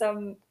had like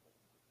some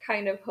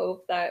kind of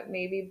hope that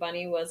maybe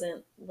Bunny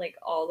wasn't like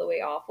all the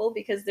way awful,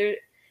 because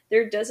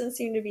there doesn't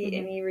seem to be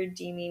any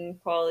redeeming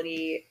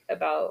quality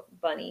about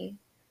Bunny,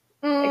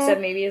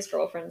 except maybe his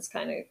girlfriend's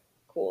kind of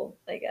cool,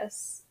 I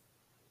guess,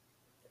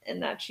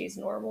 and that she's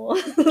normal.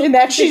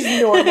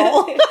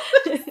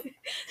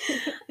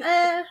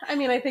 I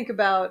mean, I think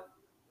about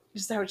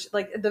just how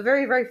like the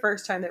very, very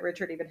first time that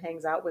Richard even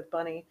hangs out with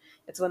Bunny,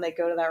 it's when they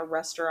go to that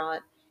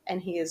restaurant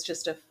and he is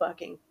just a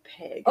fucking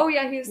pig. Oh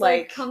yeah, he's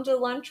like, come to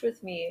lunch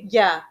with me.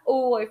 Yeah.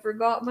 Oh, I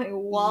forgot my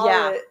wallet.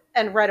 Yeah.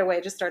 And right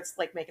away just starts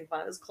like making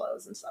fun of his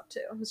clothes and stuff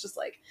too. It's just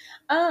like,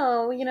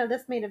 oh,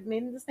 this may have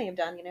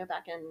done,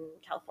 back in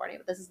California,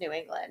 but this is New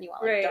England. You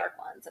want like dark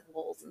ones and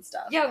wools and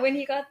stuff. Yeah, when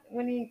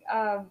he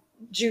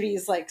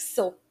Judy's like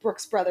Silk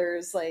Brooks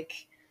Brothers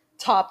like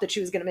top that she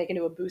was gonna make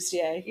into a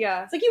bustier.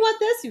 Yeah. It's like, you want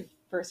this?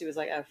 First he was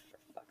like, oh, for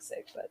fuck's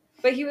sake,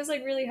 but he was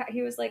like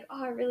he was like,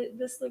 oh,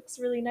 this looks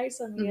really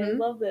nice on me. I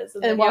love this.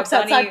 And then walks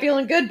outside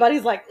feeling good.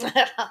 Buddy's like,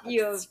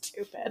 you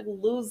stupid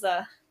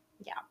loser.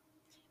 Yeah.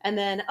 And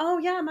then, oh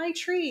yeah, my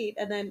treat.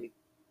 And then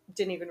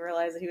didn't even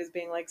realize that he was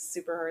being like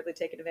super hardly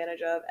taken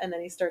advantage of. And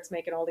then he starts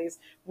making all these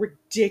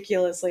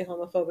ridiculously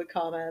homophobic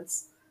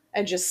comments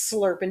and just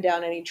slurping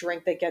down any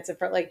drink that gets in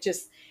front. Like,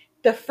 just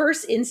the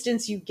first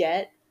instance you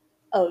get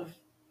of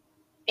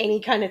any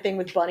kind of thing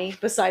with Bunny,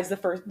 besides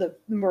the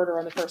murder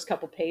on the first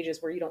couple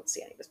pages where you don't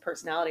see any of his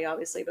personality,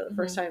 obviously, but the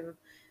first time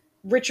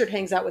Richard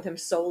hangs out with him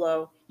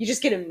solo, you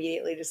just get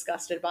immediately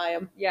disgusted by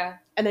him. Yeah.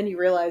 And then you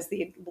realize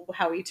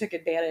how he took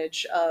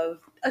advantage of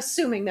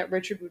assuming that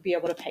Richard would be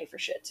able to pay for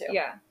shit too.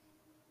 Yeah.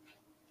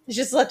 It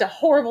just left a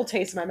horrible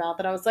taste in my mouth,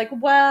 and I was like,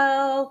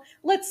 well,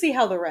 let's see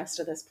how the rest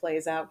of this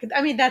plays out.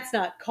 I mean, that's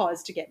not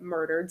cause to get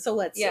murdered, so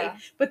let's see.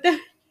 But then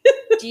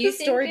the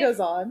story goes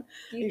on.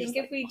 Do you think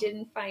if we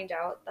didn't find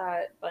out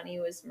that Bunny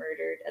was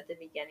murdered at the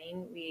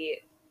beginning,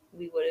 we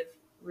would have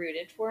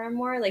rooted for him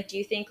more? Like, do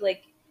you think,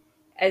 like,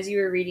 as you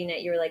were reading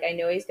it, you were like, I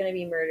know he's going to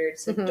be murdered,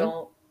 so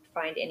don't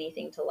find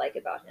anything to like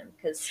about him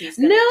because he's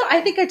gonna die.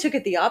 I think I took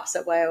it the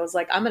opposite way. I was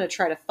like, I'm going to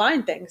try to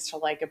find things to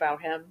like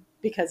about him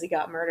because he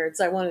got murdered.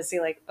 So I want to see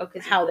like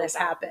how this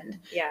happened,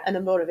 and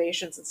the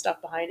motivations and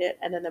stuff behind it.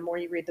 And then the more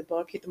you read the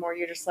book, the more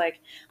you're just like,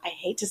 I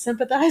hate to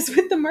sympathize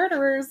with the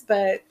murderers,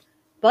 but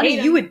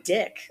Bunny, you a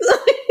dick.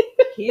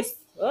 He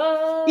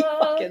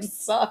fucking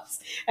sucks.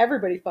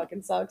 Everybody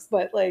fucking sucks,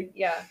 but like,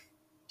 yeah,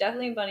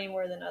 definitely Bunny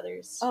more than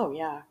others. Oh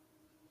yeah.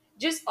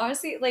 Just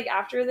honestly, like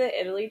after the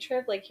Italy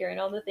trip, like hearing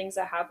all the things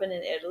that happened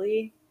in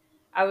Italy,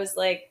 I was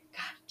like,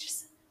 God,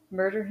 just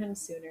murder him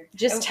sooner.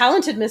 Just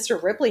talented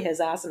Mr. Ripley his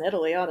ass in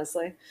Italy,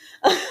 honestly.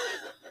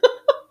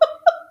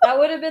 That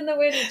would have been the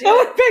way to do it. That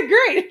would have been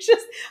great. It's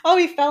just,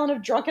 he fell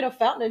drunk in a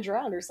fountain and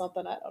drowned or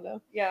something. I don't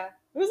know. Yeah.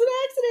 It was an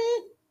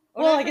accident.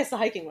 Well, I guess the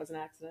hiking was an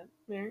accident.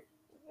 Yeah.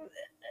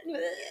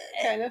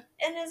 Kind of.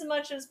 And as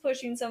much as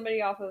pushing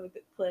somebody off of a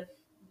cliff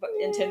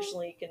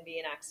intentionally can be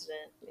an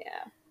accident.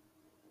 Yeah.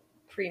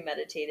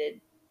 Premeditated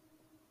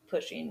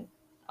pushing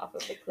off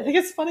of a cliff. I think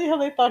it's funny how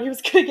they thought he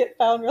was going to get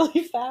found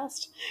really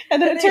fast.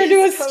 And then it turned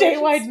into a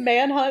statewide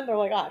manhunt. They're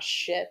like, oh,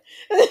 shit.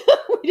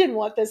 We didn't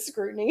want this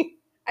scrutiny.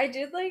 I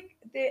did like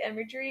the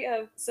imagery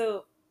of,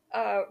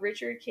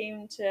 Richard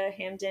came to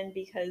Hamden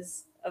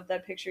because of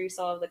that picture he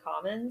saw of the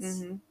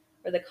Commons.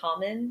 Or the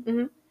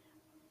Common.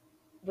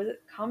 Was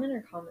it Common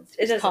or Commons?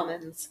 It's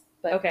Commons.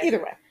 But okay. Either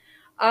way.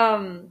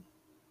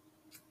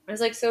 And It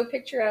was like so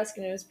picturesque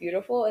and it was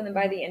beautiful. And then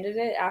by the end of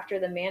it, after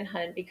the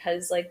manhunt,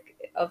 because like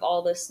of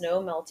all the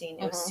snow melting,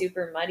 it was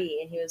super muddy.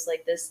 And he was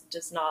like, "This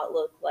does not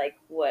look like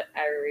what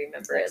I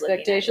remember it looking at."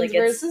 Expectations Like,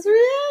 versus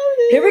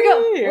reality. Here we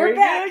go. We're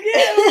back.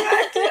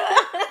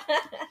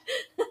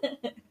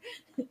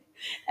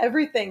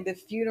 Everything, the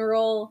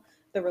funeral,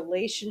 the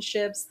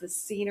relationships, the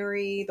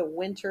scenery, the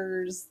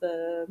winters,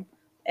 the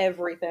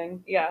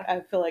everything. Yeah. I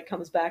feel like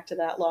comes back to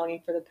that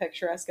longing for the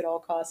picturesque at all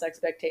costs,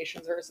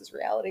 expectations versus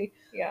reality.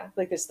 Yeah.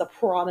 Like this, the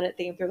prominent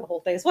theme through the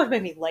whole thing. It's what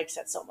made me like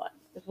it so much.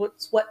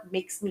 It's what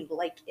makes me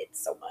like it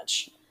so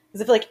much.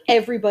 Because I feel like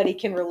everybody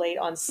can relate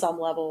on some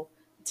level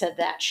to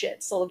that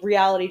shit. So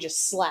reality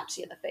just slaps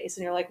you in the face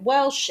and you're like,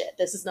 well, shit,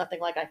 this is nothing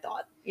like I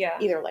thought. Yeah.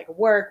 Either like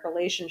work,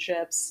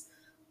 relationships,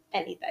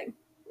 anything.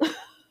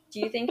 Do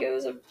you think it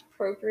was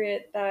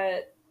appropriate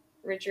that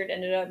Richard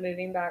ended up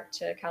moving back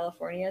to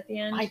California at the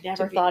end? I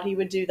never thought he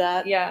would do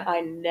that. Yeah.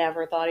 I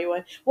never thought he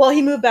would. Well,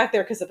 he moved back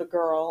there because of a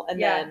girl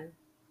and then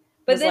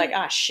was like,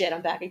 ah, shit,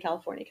 I'm back in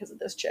California because of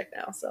this chick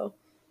now. So.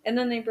 And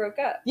then they broke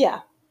up. Yeah.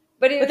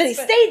 But then he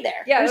stayed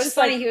there. Yeah, it was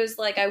funny. He was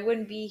like, I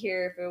wouldn't be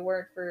here if it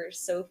weren't for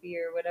Sophie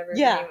or whatever.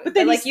 Yeah, but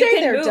then he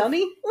stayed there,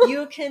 dummy.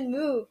 You can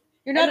move.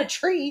 You're not a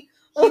tree.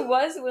 He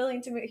was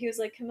willing to move. He was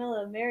like,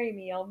 Camilla, marry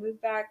me. I'll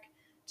move back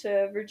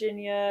to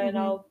Virginia and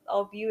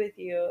I'll be with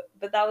you.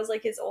 But that was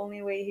like his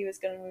only way he was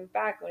going to move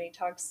back when he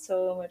talked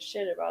so much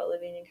shit about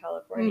living in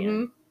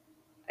California.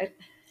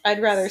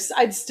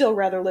 I'd still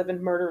rather live in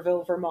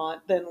Murderville,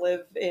 Vermont than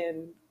live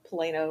in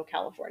Plano,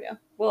 California.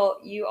 Well,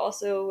 you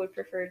also would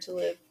prefer to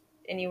live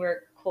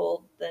anywhere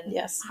cold than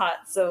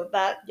hot, so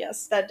that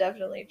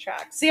definitely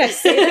tracks. See, I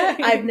say that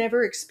I've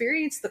never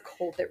experienced the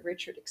cold that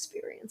Richard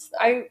experienced,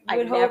 though. I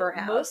would never hope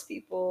have. Most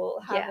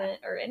people haven't,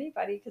 or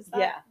anybody, because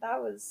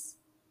that was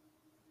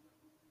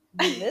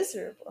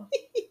miserable.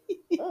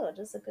 Oh,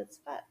 just a good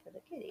spot for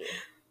the kitty.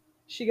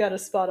 She got a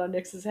spot on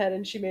Nix's head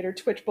and she made her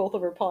twitch both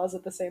of her paws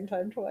at the same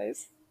time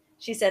twice.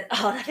 She said,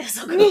 "Oh, that feels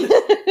so good."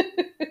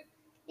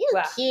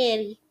 You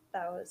kitty.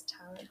 That was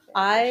talented.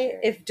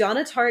 If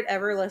Donna Tartt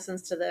ever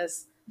listens to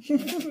this,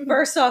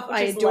 first off,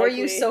 I adore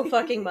you so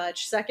fucking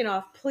much. Second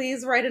off,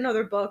 please write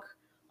another book.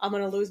 I'm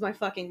going to lose my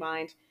fucking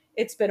mind.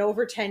 It's been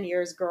over 10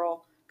 years,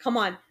 girl. Come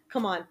on.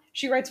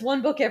 She writes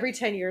one book every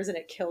 10 years and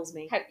it kills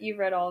me. Have you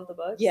read all of the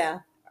books? Yeah.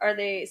 Are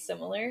they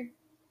similar?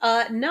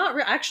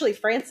 Actually,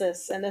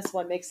 Francis and this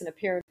one makes an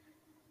appearance.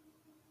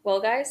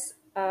 Well, guys,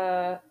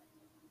 I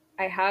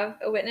have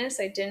a witness.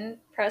 I didn't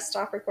press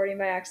stop recording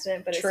by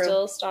accident, but True. It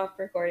still stopped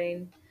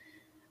recording.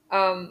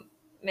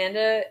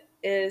 Manda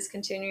is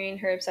continuing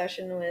her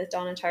obsession with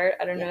Donna Tartt.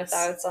 I don't know if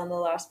that's on the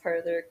last part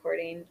of the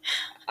recording.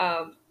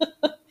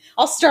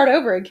 I'll start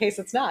over in case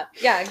it's not.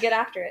 Yeah, get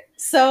after it.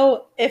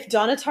 So if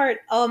Donna Tartt,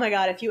 oh my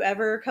God, if you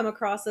ever come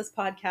across this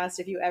podcast,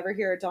 if you ever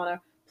hear it,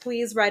 Donna,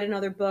 please write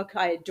another book.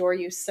 I adore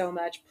you so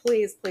much.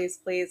 Please, please,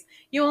 please.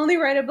 You only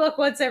write a book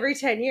once every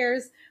 10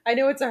 years. I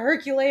know it's a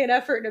Herculean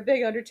effort and a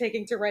big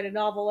undertaking to write a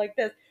novel like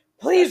this.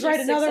 Please write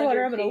another one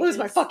or I'm going to lose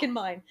my fucking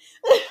mind.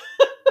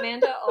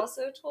 Amanda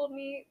also told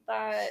me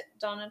that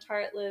Donna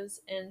Tartt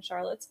lives in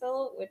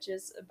Charlottesville, which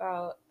is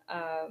about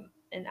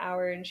an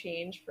hour and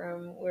change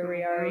from where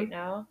we are right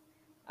now.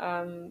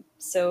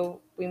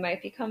 So we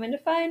might be coming to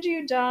find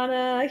you,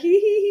 Donna.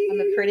 I'm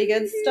a pretty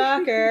good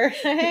stalker.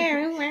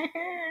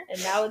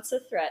 And now it's a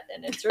threat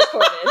and it's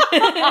recorded.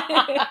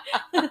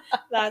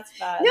 That's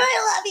bad. No,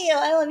 I love you.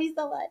 I love you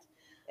so much.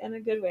 In a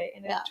good way.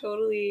 In a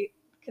totally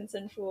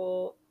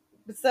consensual.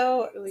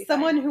 So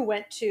someone who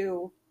went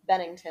to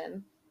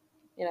Bennington,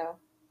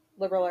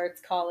 liberal arts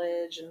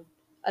college and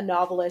a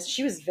novelist.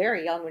 She was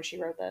very young when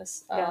she wrote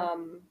this. Yeah.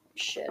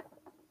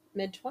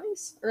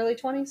 Mid-20s? Early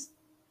 20s?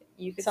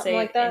 You could Something say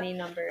like that. Any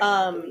number.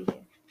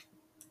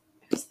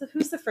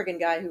 Who's the friggin'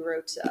 guy who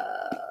wrote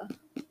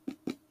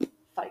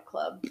Fight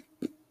Club?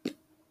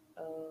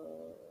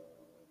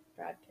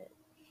 Brad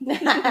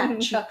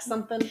Pitt. Chuck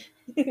something.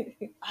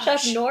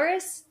 Chuck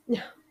Norris? No.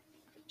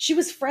 She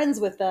was friends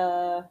with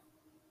the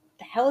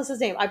hell is his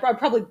name? I'm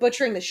probably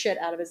butchering the shit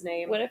out of his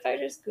name. What if I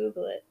just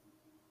Google it?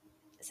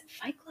 Is it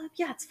Fight Club?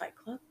 Yeah, it's Fight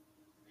Club.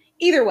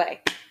 Either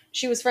way,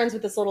 she was friends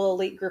with this little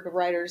elite group of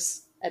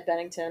writers at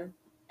Bennington,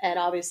 and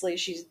obviously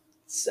she's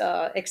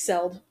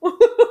excelled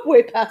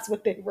way past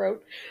what they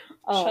wrote.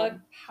 Chuck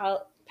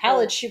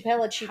Palahniuk.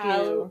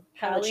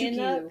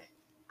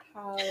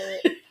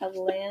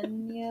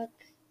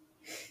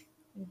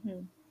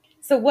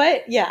 So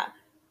what? Yeah,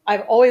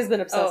 I've always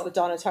been obsessed with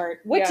Donna Tartt.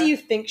 What do you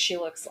think she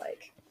looks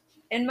like?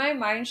 In my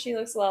mind, she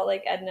looks a lot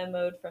like Edna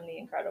Mode from The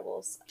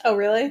Incredibles. Oh,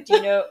 really? Do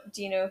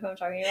you know who I'm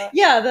talking about?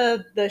 Yeah,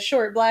 the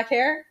short black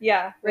hair.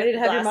 Yeah, ready to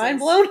have your mind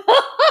blown.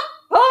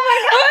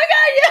 Oh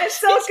my god! Yeah,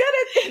 so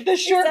good at the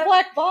short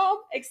black bob,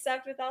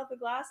 except without the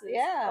glasses.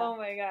 Yeah. Oh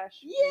my gosh.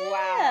 Yeah.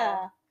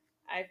 Wow.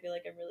 I feel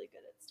like I'm really good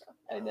at stuff.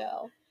 I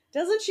know.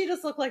 Doesn't she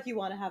just look like you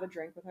want to have a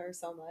drink with her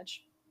so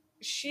much?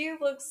 She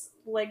looks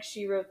like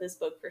she wrote this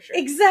book for sure.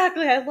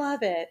 Exactly. I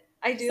love it.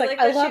 I do like that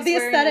I love the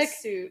aesthetic.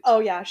 Suit. Oh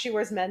yeah, she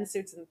wears men's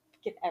suits and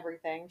get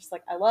everything. Just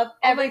like I love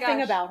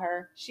everything about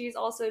her. She's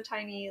also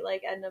tiny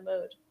like Edna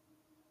Mode.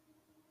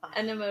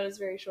 End mode is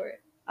very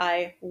short.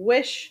 I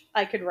wish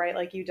I could write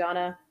like you,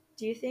 Donna.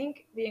 Do you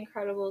think The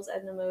Incredibles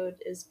Edna Mode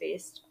is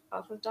based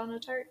off of Donna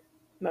Tartt?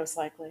 Most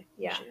likely.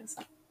 Yeah. She is.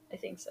 I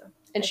think so.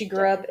 And she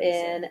grew up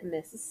in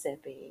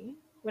Mississippi.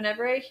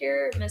 Whenever I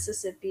hear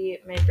Mississippi,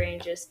 my brain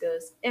just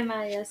goes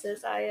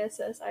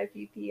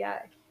Mississippi.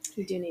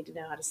 You do need to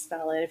know how to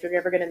spell it if you're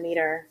ever going to meet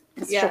her.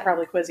 She'll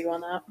probably quiz you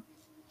on that.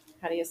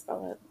 How do you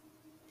spell it?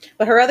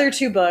 But her other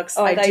 2 books,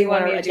 I do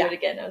want me to do it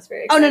again. I was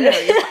very excited. Oh, no.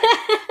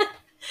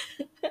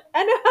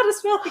 I know how to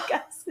spell it,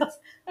 guys.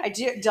 I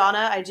do,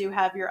 Donna, I do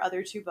have your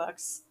other 2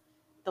 books,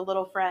 The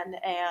Little Friend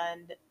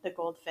and The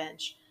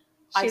Goldfinch.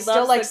 I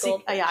still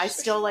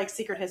like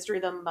Secret History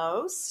the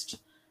most.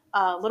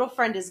 Little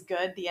Friend is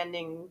good. The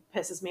ending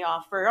pisses me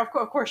off. Of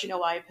course, you know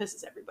why it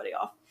pisses everybody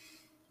off.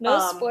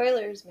 No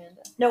spoilers,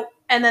 Manda. No.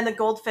 And then The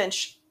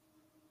Goldfinch.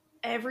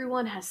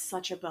 Everyone has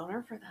such a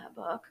boner for that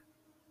book.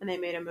 And they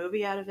made a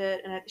movie out of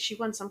it. And she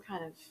won some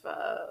kind of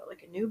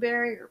like a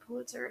Newbery or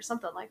Pulitzer or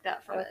something like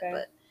that from it.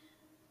 But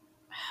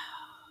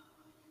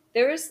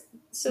there was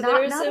a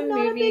movie.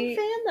 Not a big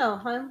fan though,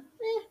 huh?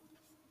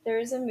 There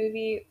was a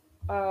movie.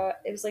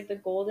 It was like the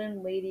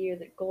Golden Lady or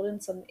the Golden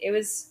something. It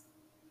was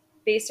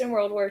based in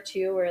World War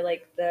II, where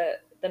like the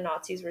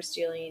Nazis were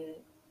stealing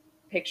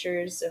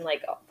pictures and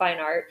like fine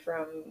art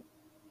from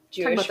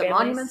Jewish families. The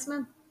Monuments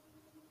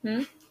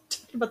Men?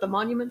 About the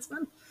Monuments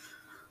Men?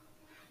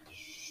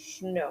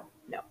 No.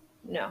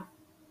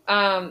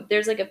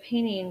 There's like a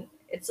painting.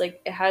 It's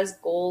like it has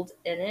gold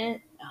in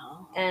it,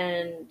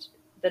 and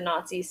the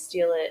Nazis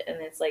steal it, and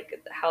it's like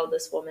how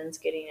this woman's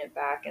getting it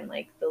back and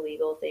like the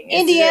legal thing.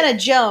 Indiana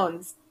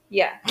Jones.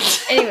 Yeah.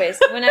 Anyways,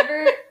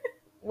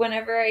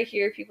 whenever I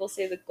hear people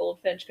say The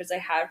Goldfinch, because I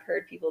have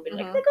heard people be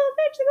like, The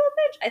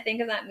Goldfinch, I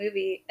think of that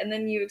movie. And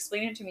then you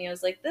explain it to me. I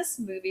was like, this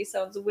movie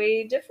sounds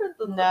way different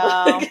than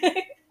the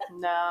book.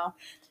 No.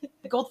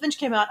 The Goldfinch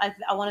came out,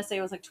 I want to say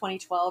it was like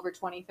 2012 or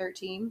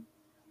 2013.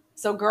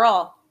 So,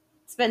 girl,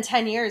 it's been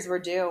 10 years. We're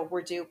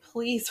due.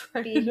 Please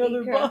write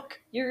another book.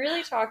 You're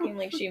really talking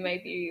like she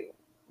might be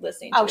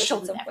listening to this she'll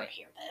at some never point.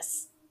 hear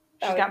this.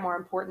 She's got more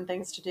important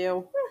things to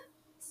do.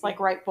 Like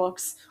write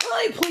books.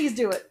 Please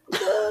do it.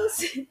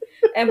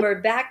 And we're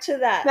back to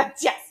that.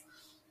 Yes.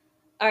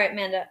 All right,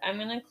 Manda, I'm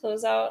going to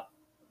close out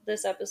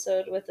this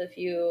episode with a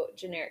few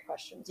generic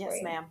questions for you.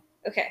 Yes, ma'am.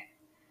 Okay.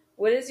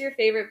 What is your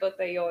favorite book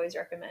that you always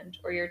recommend?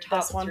 Or your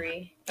top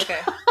 3? Okay.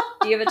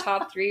 Do you have a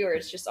top 3 or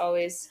it's just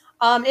always...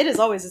 It is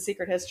always A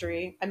Secret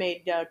History. I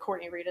made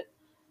Courtney read it.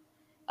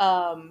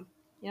 You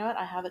know what?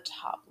 I have a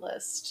top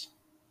list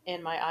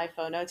in my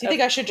iPhone notes. You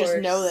think I should just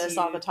know this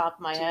off the top of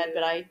my head,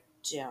 but I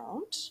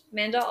don't.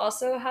 Manda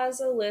also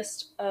has a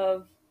list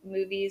of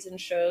movies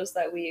and shows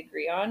that we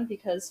agree on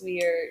because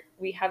we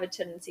have a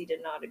tendency to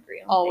not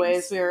agree on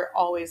things. We're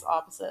always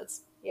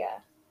opposites. Yeah.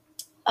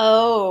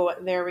 Oh,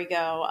 there we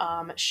go.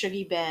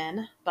 Shuggie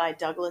Ben by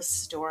Douglas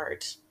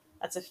Stewart.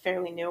 That's a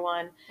fairly new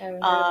one.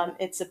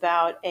 It's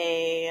about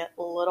a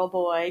little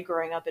boy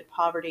growing up in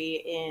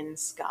poverty in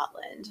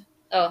Scotland.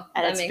 Oh,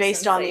 and it's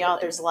based on the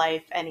author's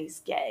life, and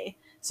he's gay.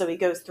 So he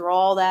goes through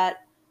all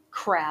that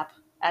crap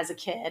as a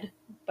kid,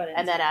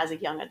 and then as a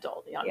young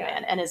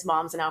man. And his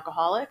mom's an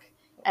alcoholic,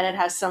 and it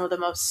has some of the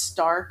most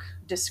stark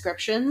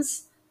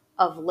descriptions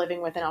of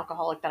living with an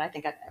alcoholic that I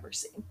think I've ever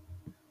seen.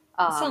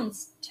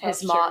 Sounds tough.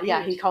 His mom,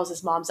 he calls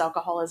his mom's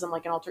alcoholism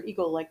like an alter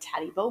ego, like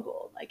Tatty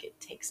Bogle. Like it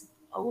takes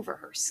over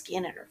her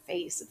skin and her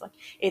face.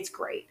 It's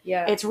great.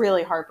 Yeah, it's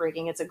really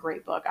heartbreaking. It's a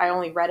great book. I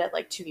only read it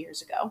like 2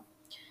 years ago.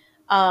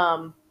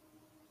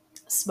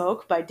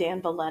 Smoke by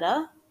Dan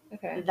Valletta.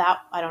 Okay. That,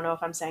 I don't know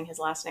if I'm saying his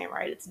last name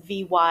right. It's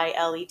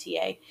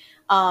Vyleta.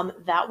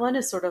 That one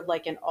is sort of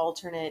like an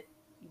alternate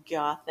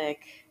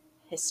gothic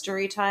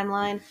history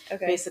timeline.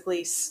 Okay.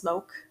 Basically, sin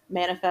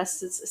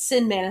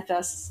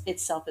manifests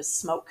itself as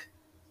smoke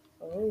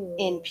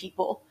in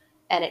people,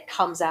 and it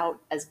comes out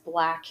as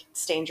black,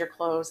 stains your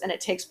clothes, and it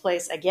takes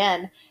place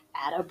again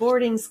at a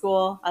boarding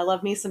school. I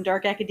love me some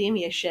dark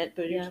academia shit,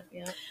 but yeah.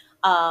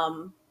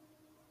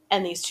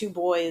 And these 2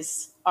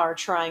 boys are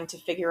trying to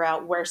figure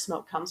out where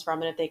smoke comes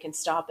from and if they can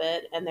stop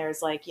it. And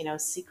there's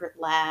secret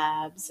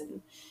labs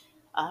and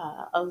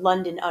a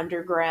London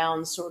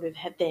underground sort of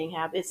thing.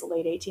 It's the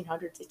late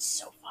 1800s. It's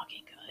so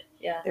fucking good.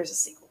 Yeah. There's a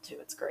sequel too.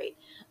 It's great.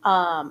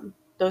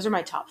 Those are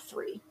my top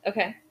 3.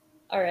 Okay.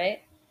 All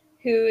right.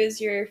 Who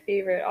is your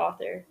favorite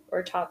author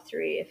or top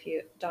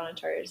 3 Donna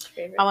Tartt is your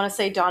favorite? I want to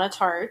say Donna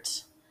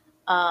Tartt.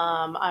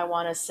 I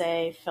want to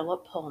say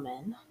Philip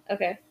Pullman.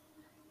 Okay.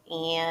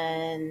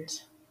 And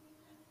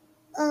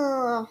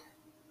I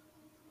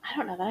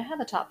don't know that I have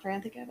a top 3. I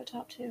think I have a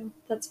top 2.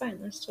 That's fine.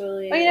 That's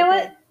totally. Oh, you know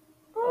what?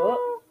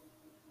 Oh.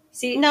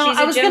 See, no,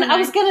 I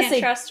was gonna say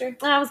trust her.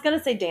 I was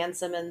gonna say Dan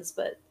Simmons,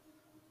 but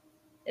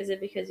is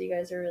it because you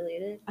guys are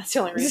related? That's the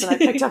only reason I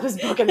picked up his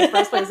book in the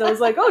first place. I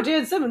was like, oh,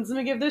 Dan Simmons, let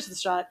me give this a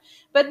shot.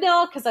 But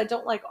no, because I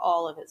don't like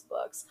all of his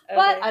books. Okay.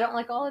 But I don't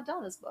like all of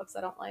Donna's books.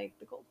 I don't like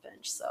The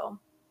Goldfinch, so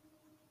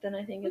then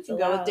I think we can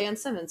go with Dan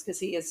Simmons because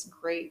he is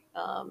great.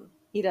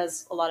 He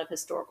does a lot of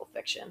historical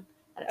fiction,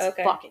 and it's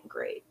fucking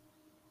great.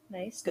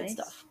 Nice, good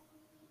stuff.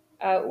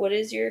 What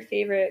is your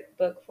favorite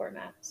book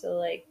format? So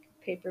like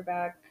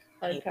paperback,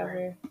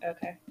 hardcover?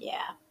 Okay.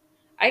 Yeah.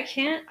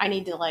 I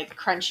need to like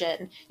crunch it.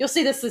 And you'll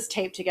see this is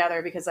taped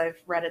together because I've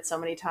read it so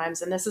many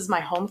times. And this is my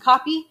home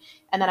copy.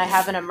 And then I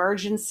have an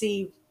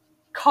emergency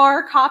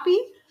car copy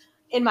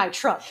in my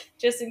truck.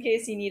 Just in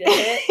case you need a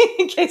hit.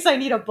 In case I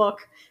need a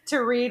book to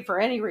read for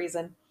any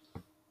reason.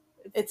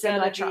 It's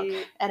in my truck.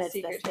 And it's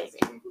this baby.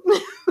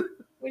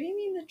 What do you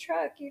mean the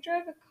truck? You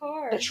drive a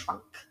car. The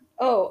trunk.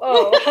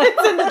 Oh.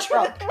 It's in the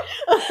trunk.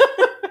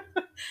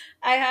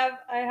 I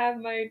have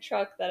my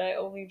truck that I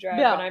only drive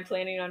when I'm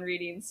planning on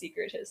reading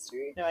Secret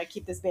History. No, I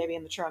keep this baby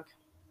in the trunk.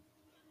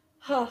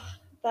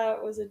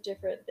 That was a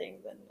different thing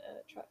than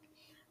a truck.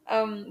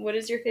 What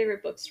is your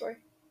favorite bookstore?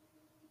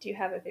 Do you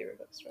have a favorite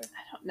bookstore?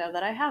 I don't know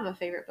that I have a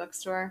favorite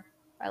bookstore.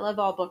 I love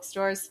all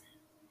bookstores.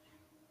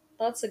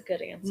 That's a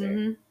good answer.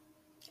 Mm-hmm.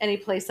 Any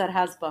place that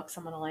has books,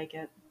 I'm gonna like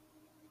it.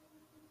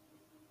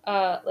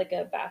 Like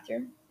a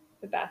bathroom.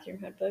 If a bathroom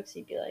had books,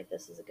 you'd be like,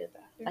 this is a good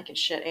bathroom. I can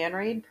shit and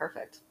read.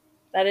 Perfect.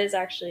 That is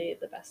actually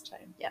the best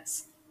time.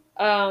 Yes.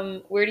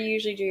 Where do you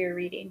usually do your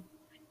reading?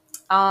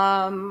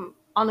 On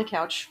the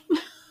couch.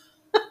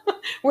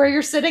 Where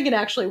you're sitting and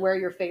actually where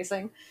you're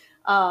facing.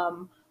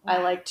 Wow.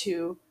 I like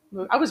to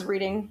move. I was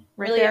reading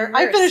really there.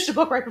 Immersed. I finished a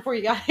book right before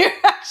you got here,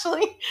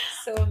 actually.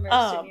 So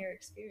immersed in your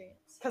experience.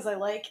 Because I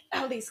like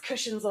how these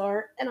cushions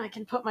are, and I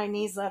can put my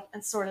knees up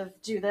and sort of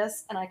do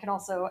this, and I can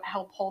also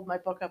help hold my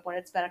book up when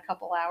it's been a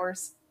couple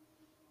hours.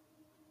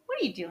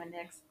 What are you doing,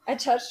 Nix? I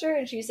touched her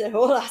and she said,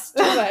 oh, that's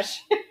too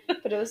much.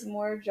 But it was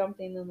more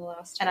jumping than the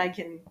last time. And I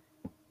can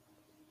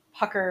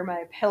pucker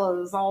my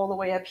pillows all the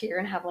way up here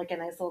and have like a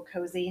nice little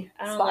cozy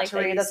spot to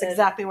read. That's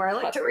exactly where I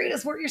like to read,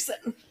 is where you're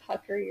sitting.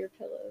 Pucker your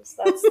pillows.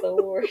 That's the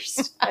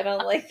worst. I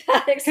don't like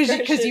that expression.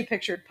 Because you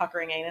pictured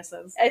puckering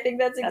anuses. I think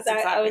that's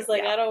exactly I was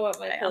like, I don't want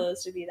my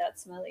pillows to be that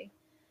smelly.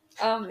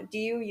 Do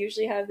you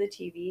usually have the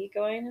TV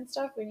going and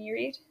stuff when you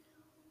read?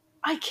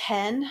 I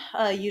can.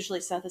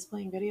 Usually Seth is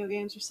playing video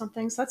games or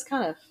something, so that's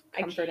kind of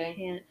comforting. I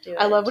can't do it.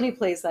 I love when he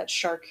plays that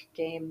shark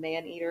game,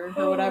 Man Eater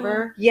or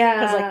whatever. Yeah.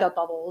 Because like the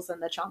bubbles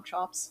and the chomp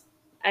chops.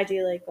 I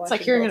do like watching. It's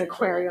like hearing an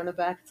aquarium in the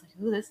back. It's like,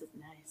 ooh, this is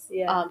nice.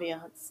 Yeah.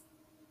 Ambiance.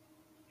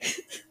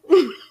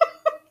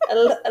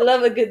 I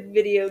love a good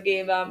video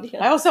game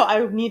ambiance.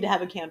 I need to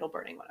have a candle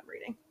burning when I'm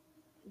reading.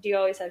 Do you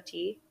always have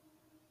tea?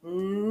 Not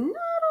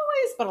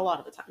always, but a lot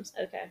of the times.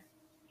 Okay.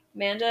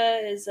 Manda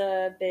is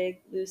a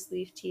big loose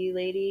leaf tea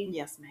lady.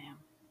 Yes,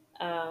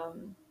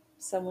 ma'am.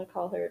 Some would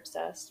call her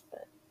obsessed,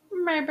 but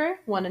maybe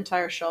one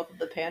entire shelf of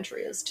the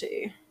pantry is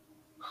tea.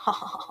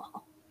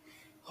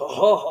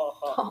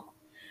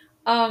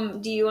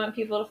 Do you want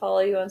people to follow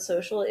you on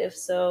social? If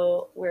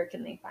so, where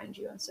can they find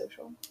you on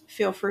social?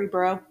 Feel free,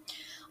 bro.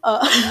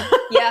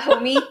 Yeah,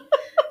 homie.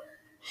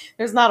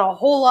 There's not a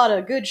whole lot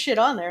of good shit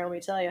on there, let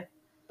me tell you.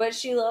 But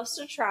she loves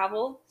to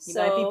travel. You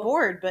might be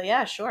bored, but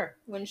yeah, sure.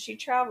 When she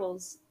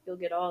travels, you'll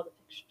get all the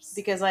pictures.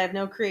 Because I have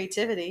no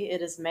creativity,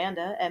 it is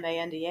Manda,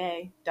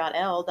 Manda.L.Simmons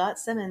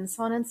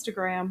on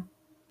Instagram.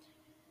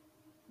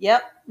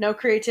 Yep, no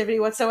creativity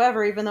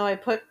whatsoever, even though I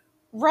put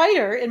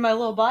writer in my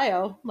little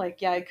bio.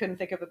 Like, yeah, I couldn't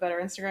think of a better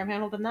Instagram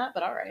handle than that,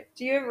 but all right.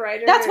 Do you have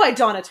writer? That's why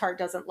Donna Tartt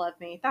doesn't love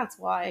me. That's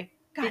why.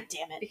 God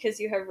damn it. Because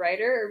you have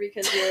writer, or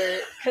because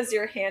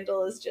your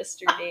handle is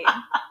just your name?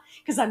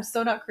 Because I'm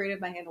so not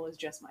creative, my handle is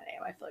just my name.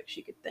 I feel like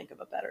she could think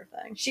of a better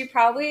thing. She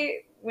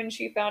probably, when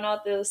she found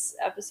out this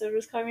episode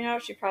was coming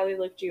out, she probably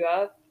looked you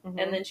up,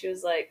 and then she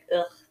was like,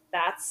 ugh,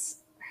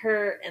 that's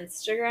her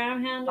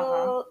Instagram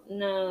handle?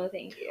 No,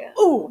 thank you.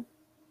 Ooh!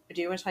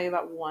 Do you want to tell you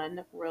about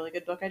one really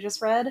good book I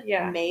just read?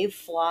 Yeah. Maeve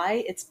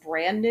Fly. It's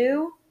brand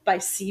new by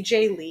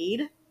CJ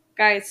Lead.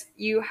 Guys,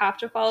 you have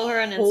to follow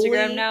her on Instagram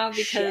Holy now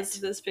because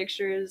shit. This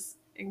picture is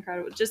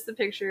incredible. Just the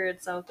picture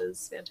itself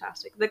is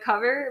fantastic. The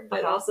cover,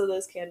 but also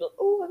those candles.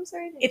 Oh, I'm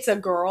sorry. It's a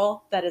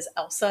girl that is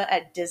Elsa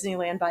at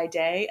Disneyland by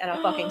day and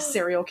a fucking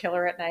serial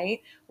killer at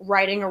night,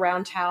 riding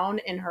around town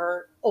in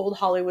her old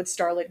Hollywood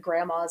starlet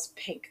grandma's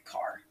pink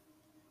car.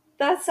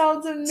 That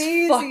sounds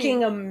amazing. It's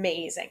fucking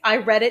amazing. I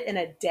read it in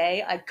a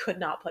day. I could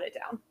not put it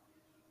down.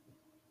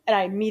 And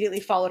I immediately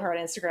followed her on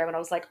Instagram and I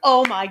was like,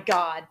 oh my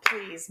God,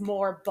 please,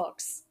 more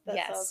books.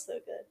 That sounds so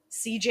good.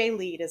 CJ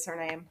Lead is her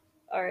name.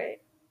 All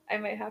right. I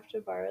might have to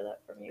borrow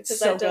that from you. It's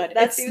so good.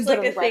 That seems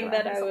like a thing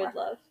that I would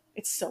love.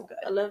 It's so good.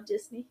 I love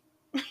Disney.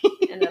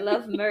 And I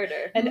love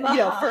murder. And, you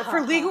know,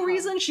 for legal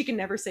reasons, she can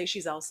never say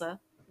she's Elsa.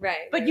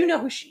 Right. But you know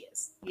who she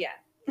is. Yeah.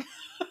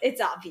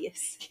 It's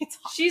obvious.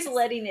 She's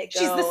letting it go.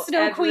 She's the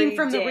Snow Queen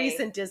from the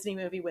recent Disney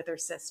movie with her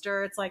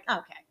sister. It's like,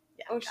 okay.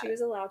 Yeah, oh, she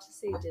was allowed to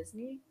say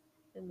Disney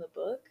in the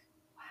book?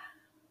 Wow.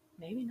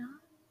 Maybe not.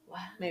 Wow.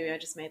 Maybe I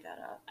just made that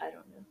up. I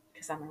don't know.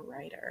 Because I'm a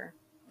writer.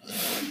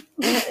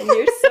 And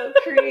you're so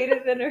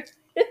creative in her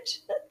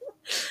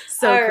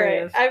So all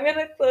creative. Right. I'm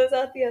going to close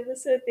out the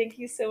episode. Thank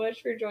you so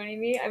much for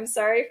joining me. I'm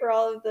sorry for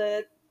all of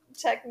the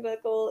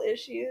technical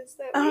issues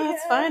that we had.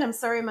 That's fine. I'm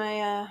sorry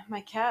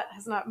my cat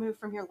has not moved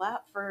from your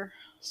lap for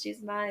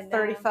she's mine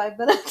 35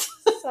 minutes.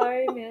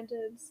 Sorry, Manda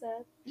and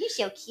Seth. You're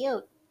so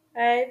cute.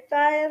 All right,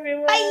 bye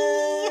everyone.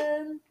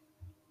 Bye.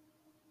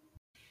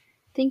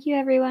 Thank you,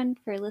 everyone,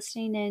 for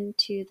listening in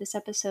to this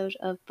episode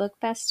of Book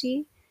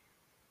Bestie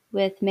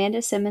with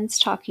Manda Simmons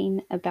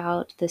talking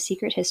about The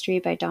Secret History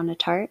by Donna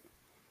Tartt.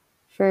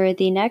 For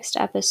the next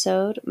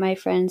episode, my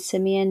friend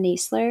Simeon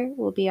Niesler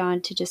will be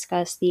on to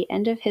discuss The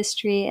End of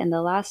History and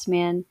the Last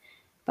Man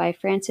by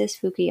Francis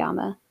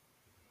Fukuyama.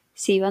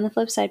 See you on the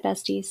flip side,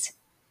 besties.